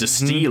just had to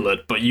steal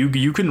it, but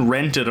you can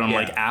rent it on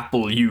like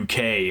Apple UK.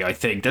 I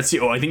think I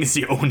think it's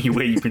the only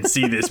way you can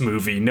see this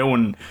movie. No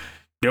one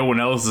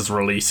else is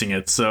releasing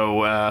it.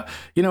 So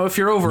if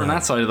you're over on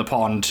that side of the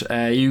pond,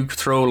 you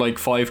throw like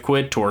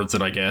 £5 towards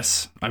it, I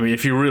guess. I mean,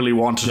 if you really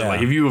wanted to,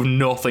 like if you have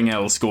nothing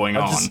else going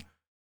on.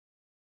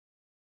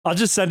 I'll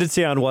just send it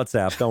to you on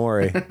WhatsApp. Don't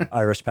worry,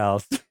 Irish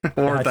pals.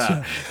 Or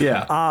that,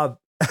 yeah.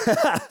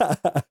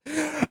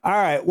 All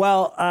right.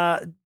 Well,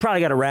 probably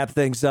got to wrap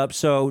things up.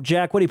 So,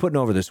 Jack, what are you putting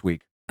over this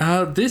week?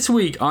 This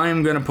week,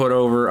 I'm going to put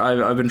over...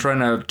 I've been trying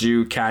to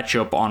do catch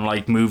up on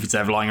like movies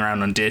I've lying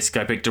around on disc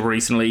I picked up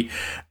recently.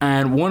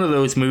 And one of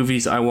those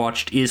movies I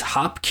watched is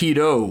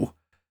Hapkido,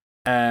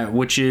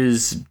 which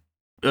is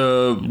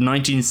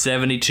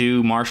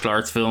 1972 martial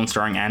arts film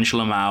starring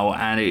Angela Mao.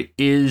 And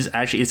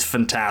it's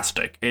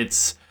fantastic.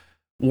 It's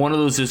one of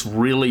those just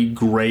really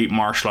great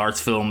martial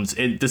arts films.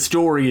 The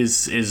story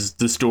is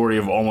the story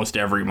of almost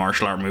every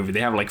martial art movie.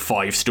 They have like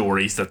 5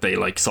 stories that they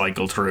like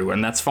cycle through,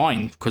 and that's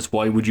fine, because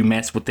why would you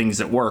mess with things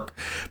that work?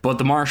 But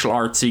the martial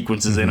arts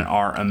sequences in it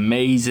are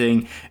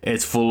amazing.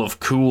 It's full of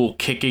cool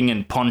kicking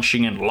and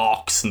punching and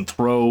locks and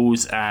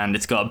throws, and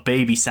it's got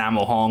baby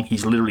Sammo Hung.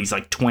 He's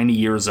like 20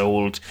 years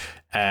old.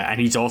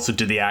 And he's also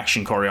did the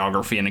action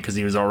choreography in it, because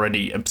he was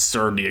already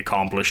absurdly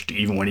accomplished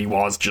even when he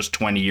was just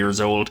 20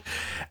 years old.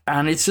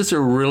 And it's just a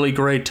really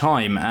great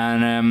time.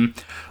 And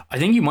I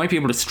think you might be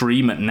able to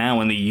stream it now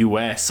in the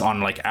US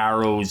on like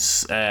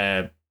Arrow's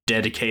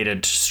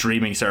dedicated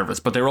streaming service,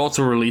 but they're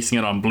also releasing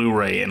it on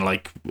Blu-ray in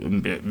like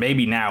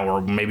maybe now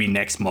or maybe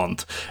next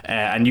month,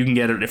 and you can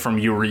get it from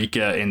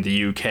Eureka in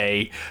the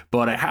UK.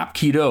 But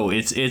Hapkido,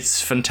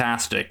 it's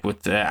fantastic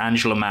with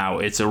Angela Mao.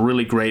 It's a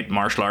really great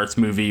martial arts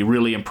movie.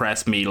 Really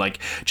impressed me. Like,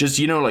 just,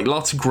 you know, like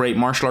lots of great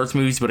martial arts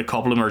movies, but a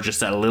couple of them are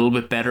just a little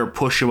bit better,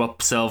 push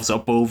themselves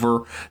up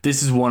over.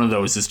 This is one of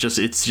those. It's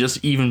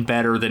just even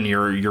better than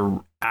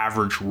your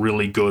average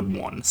really good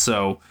one.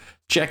 So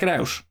check it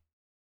out.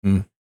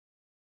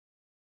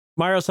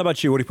 Myros, how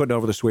about you? What are you putting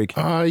over this week?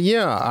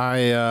 Yeah,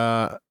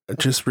 I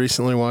just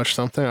recently watched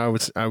something. I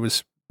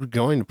was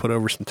going to put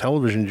over some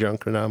television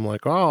junk, and I'm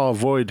like, oh,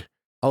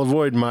 I'll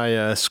avoid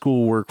my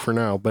schoolwork for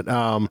now. But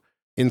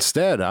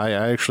instead, I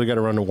actually got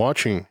around to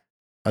watching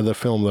the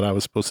film that I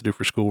was supposed to do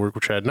for schoolwork,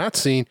 which I had not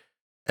seen,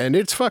 and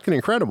it's fucking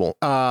incredible.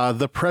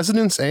 The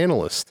President's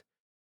Analyst.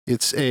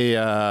 It's a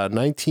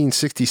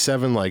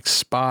 1967 like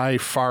spy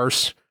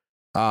farce.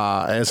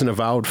 As an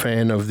avowed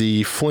fan of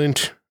the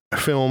Flint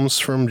films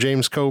from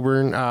James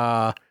Coburn,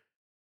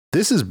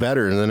 this is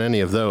better than any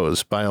of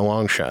those by a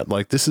long shot.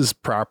 Like, this is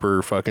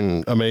proper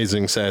fucking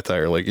amazing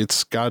satire. Like,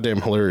 it's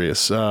goddamn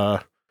hilarious. Yeah,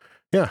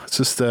 it's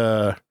just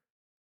a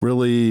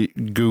really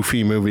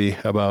goofy movie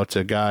about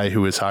a guy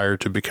who is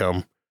hired to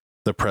become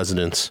the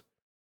president's,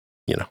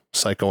 you know,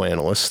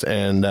 psychoanalyst,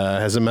 and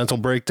has a mental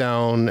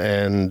breakdown,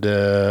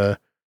 and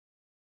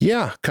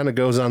yeah, kind of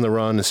goes on the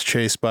run, is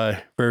chased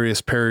by various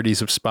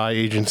parodies of spy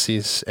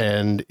agencies,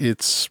 and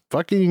it's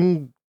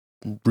fucking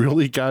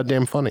really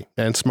goddamn funny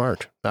and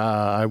smart.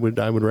 I would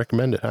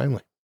recommend it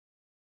highly.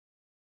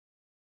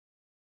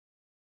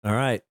 All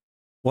right.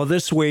 Well,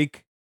 this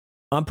week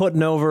I'm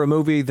putting over a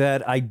movie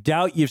that I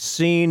doubt you've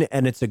seen,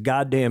 and it's a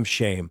goddamn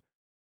shame.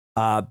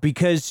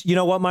 Because you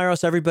know what,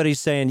 Myros, everybody's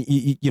saying,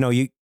 you know,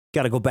 you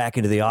got to go back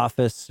into the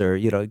office, or,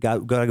 you know,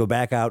 got to go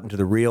back out into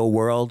the real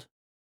world.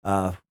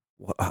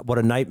 What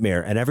a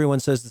nightmare. And everyone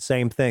says the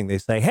same thing. They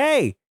say,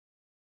 hey,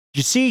 did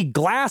you see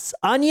Glass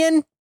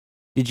Onion?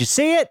 Did you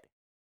see it?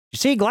 You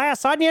see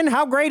Glass Onion?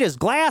 How great is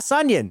Glass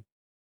Onion?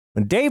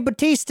 When Dave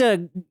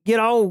Bautista, you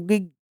know,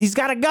 he's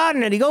got a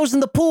gun and he goes in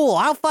the pool.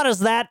 How fun is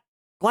that?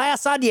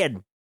 Glass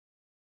Onion.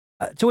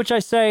 To which I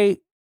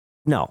say,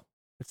 no,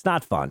 it's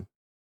not fun.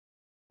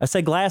 I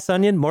say Glass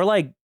Onion, more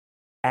like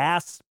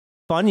ass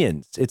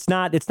Funyuns. It's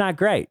not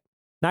great.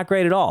 Not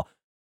great at all.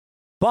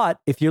 But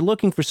if you're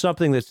looking for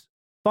something that's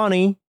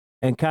funny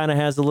and kind of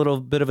has a little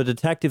bit of a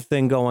detective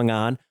thing going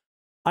on,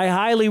 I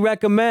highly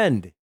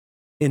recommend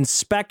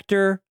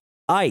Inspector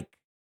Ike.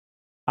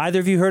 Either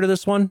of you heard of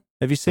this one?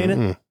 Have you seen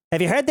it?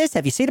 Have you heard this?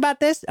 Have you seen about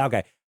this?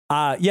 Okay.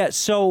 Yeah.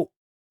 So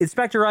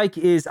Inspector Ike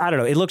is, I don't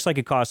know, it looks like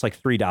it costs like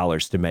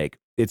 $3 to make.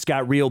 It's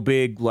got real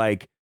big,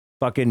 like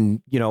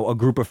fucking, you know, a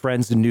group of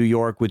friends in New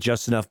York with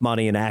just enough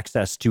money and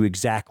access to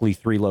exactly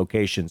 3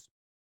 locations.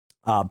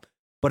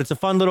 But it's a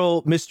fun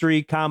little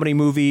mystery comedy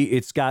movie.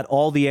 It's got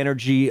all the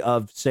energy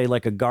of, say,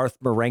 like a Garth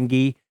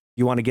Marenghi.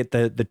 You want to get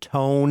the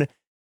tone.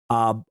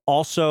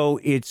 Also,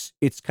 it's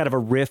kind of a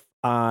riff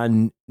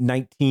on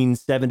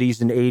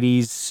 1970s and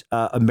 80s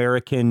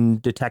American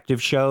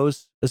detective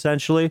shows,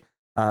 essentially.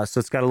 So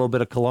it's got a little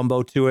bit of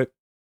Columbo to it.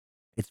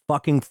 It's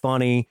fucking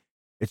funny.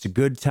 It's a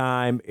good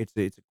time. It's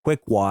a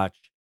quick watch.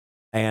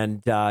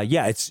 And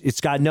yeah,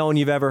 it's got no one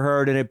you've ever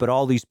heard in it, but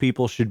all these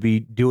people should be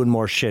doing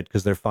more shit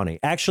because they're funny.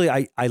 Actually,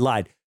 I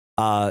lied.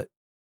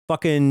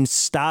 Fucking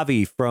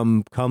Stavi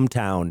from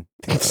Cumtown.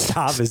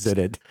 Stav is in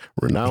it.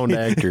 Renowned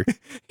actor.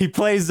 He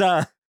plays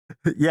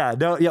yeah,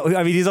 no, yeah,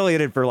 I mean, he's only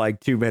in it for like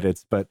 2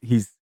 minutes, but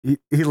he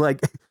like,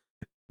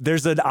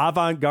 there's an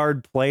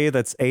avant-garde play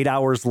that's 8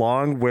 hours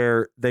long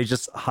where they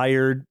just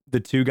hired the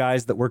 2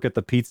 guys that work at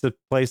the pizza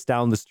place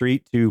down the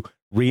street to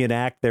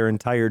reenact their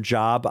entire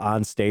job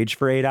on stage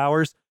for 8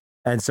 hours.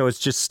 And so it's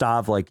just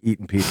Stav like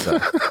eating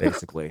pizza,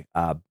 basically.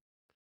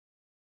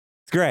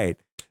 It's great.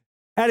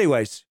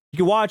 Anyways, you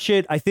can watch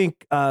it. I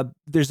think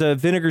there's a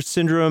Vinegar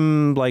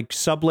Syndrome like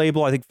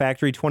sub-label. I think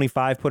Factory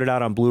 25 put it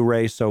out on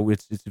Blu-ray, so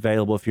it's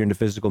available if you're into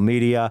physical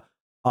media.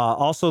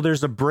 Also,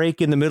 there's a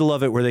break in the middle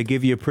of it where they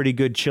give you a pretty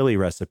good chili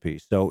recipe.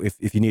 So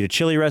if you need a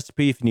chili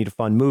recipe, if you need a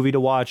fun movie to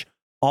watch,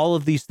 all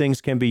of these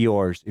things can be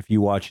yours if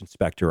you watch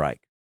Inspector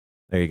Ike.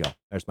 There you go.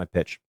 There's my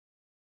pitch.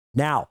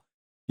 Now,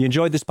 if you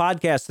enjoyed this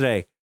podcast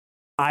today,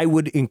 I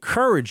would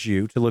encourage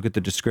you to look at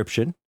the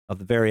description of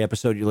the very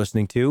episode you're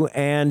listening to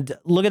and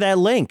look at that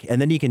link.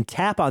 And then you can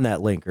tap on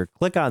that link or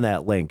click on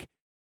that link,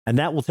 and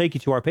that will take you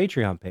to our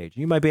Patreon page.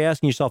 You might be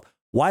asking yourself,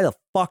 Why the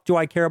fuck do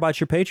I care about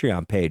your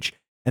Patreon page?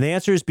 And the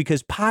answer is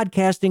because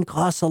podcasting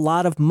costs a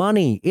lot of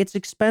money. It's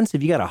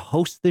expensive. You got to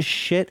host this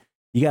shit.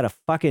 You got to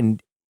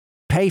fucking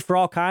pay for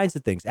all kinds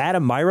of things.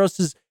 Adam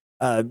Myros'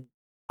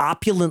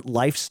 opulent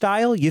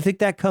lifestyle, you think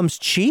that comes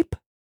cheap?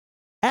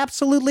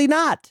 Absolutely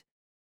not.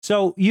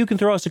 So you can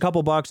throw us a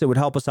couple bucks. It would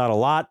help us out a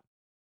lot.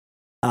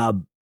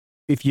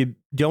 If you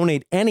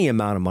donate any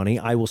amount of money,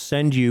 I will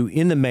send you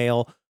in the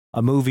mail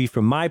a movie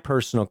from my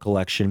personal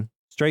collection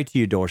straight to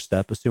your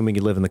doorstep, assuming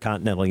you live in the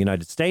continental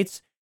United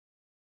States.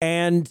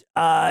 And,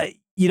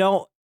 you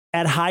know,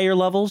 at higher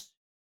levels,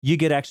 you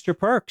get extra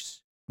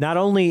perks. Not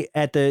only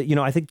at the, you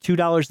know, I think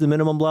 $2 the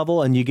minimum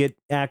level, and you get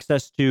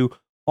access to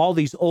all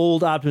these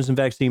old Optimism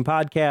Vaccine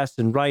podcasts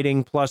and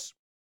writing, plus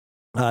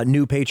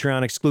new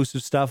Patreon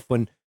exclusive stuff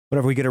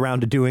whenever we get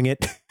around to doing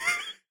it.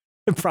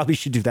 I probably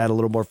should do that a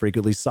little more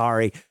frequently.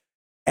 Sorry.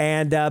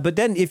 And but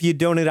then if you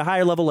donate a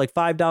higher level, like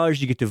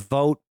 $5, you get to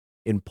vote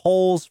in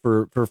polls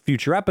for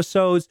future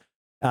episodes.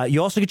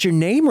 You also get your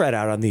name read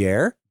out on the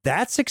air.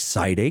 That's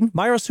exciting.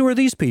 Myros, who are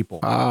these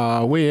people?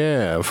 We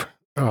have,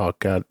 oh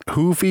God,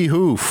 Hoofy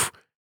Hoof.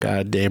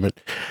 God damn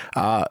it.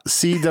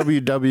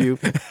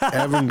 CWW,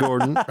 Evan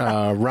Gordon,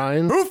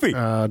 Ryan, Hoofy.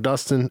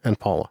 Dustin, and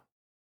Paula.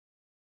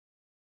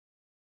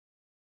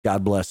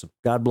 God bless them.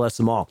 God bless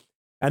them all.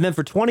 And then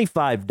for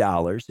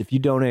 $25, if you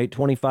donate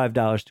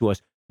 $25 to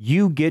us,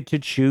 you get to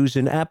choose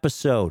an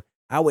episode.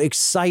 How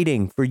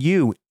exciting for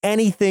you.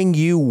 Anything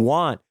you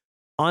want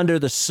under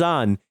the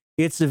sun,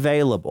 it's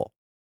available.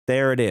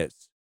 There it is.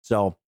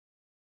 So,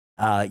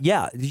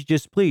 yeah,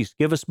 just please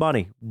give us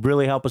money.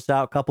 Really help us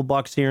out. A couple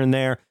bucks here and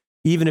there,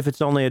 even if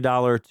it's only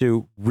 $1 or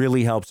 $2,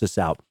 really helps us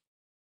out.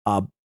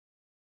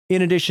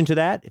 In addition to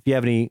that, if you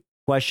have any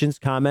questions,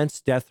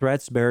 comments, death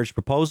threats, marriage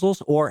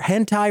proposals, or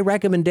hentai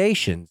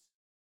recommendations,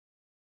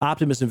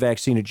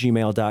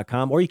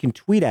 optimismvaccine@gmail.com, or you can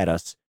tweet at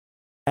us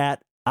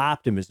at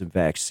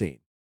optimismvaccine.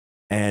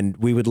 And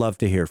we would love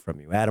to hear from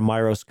you. Adam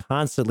Myros,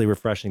 constantly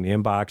refreshing the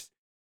inbox,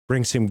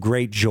 brings him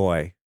great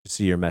joy to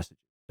see your messages.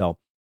 So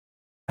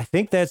I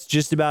think that's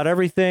just about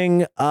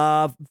everything.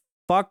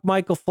 Fuck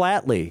Michael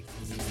Flatley.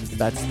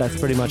 That's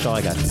pretty much all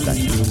I got to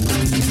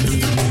say.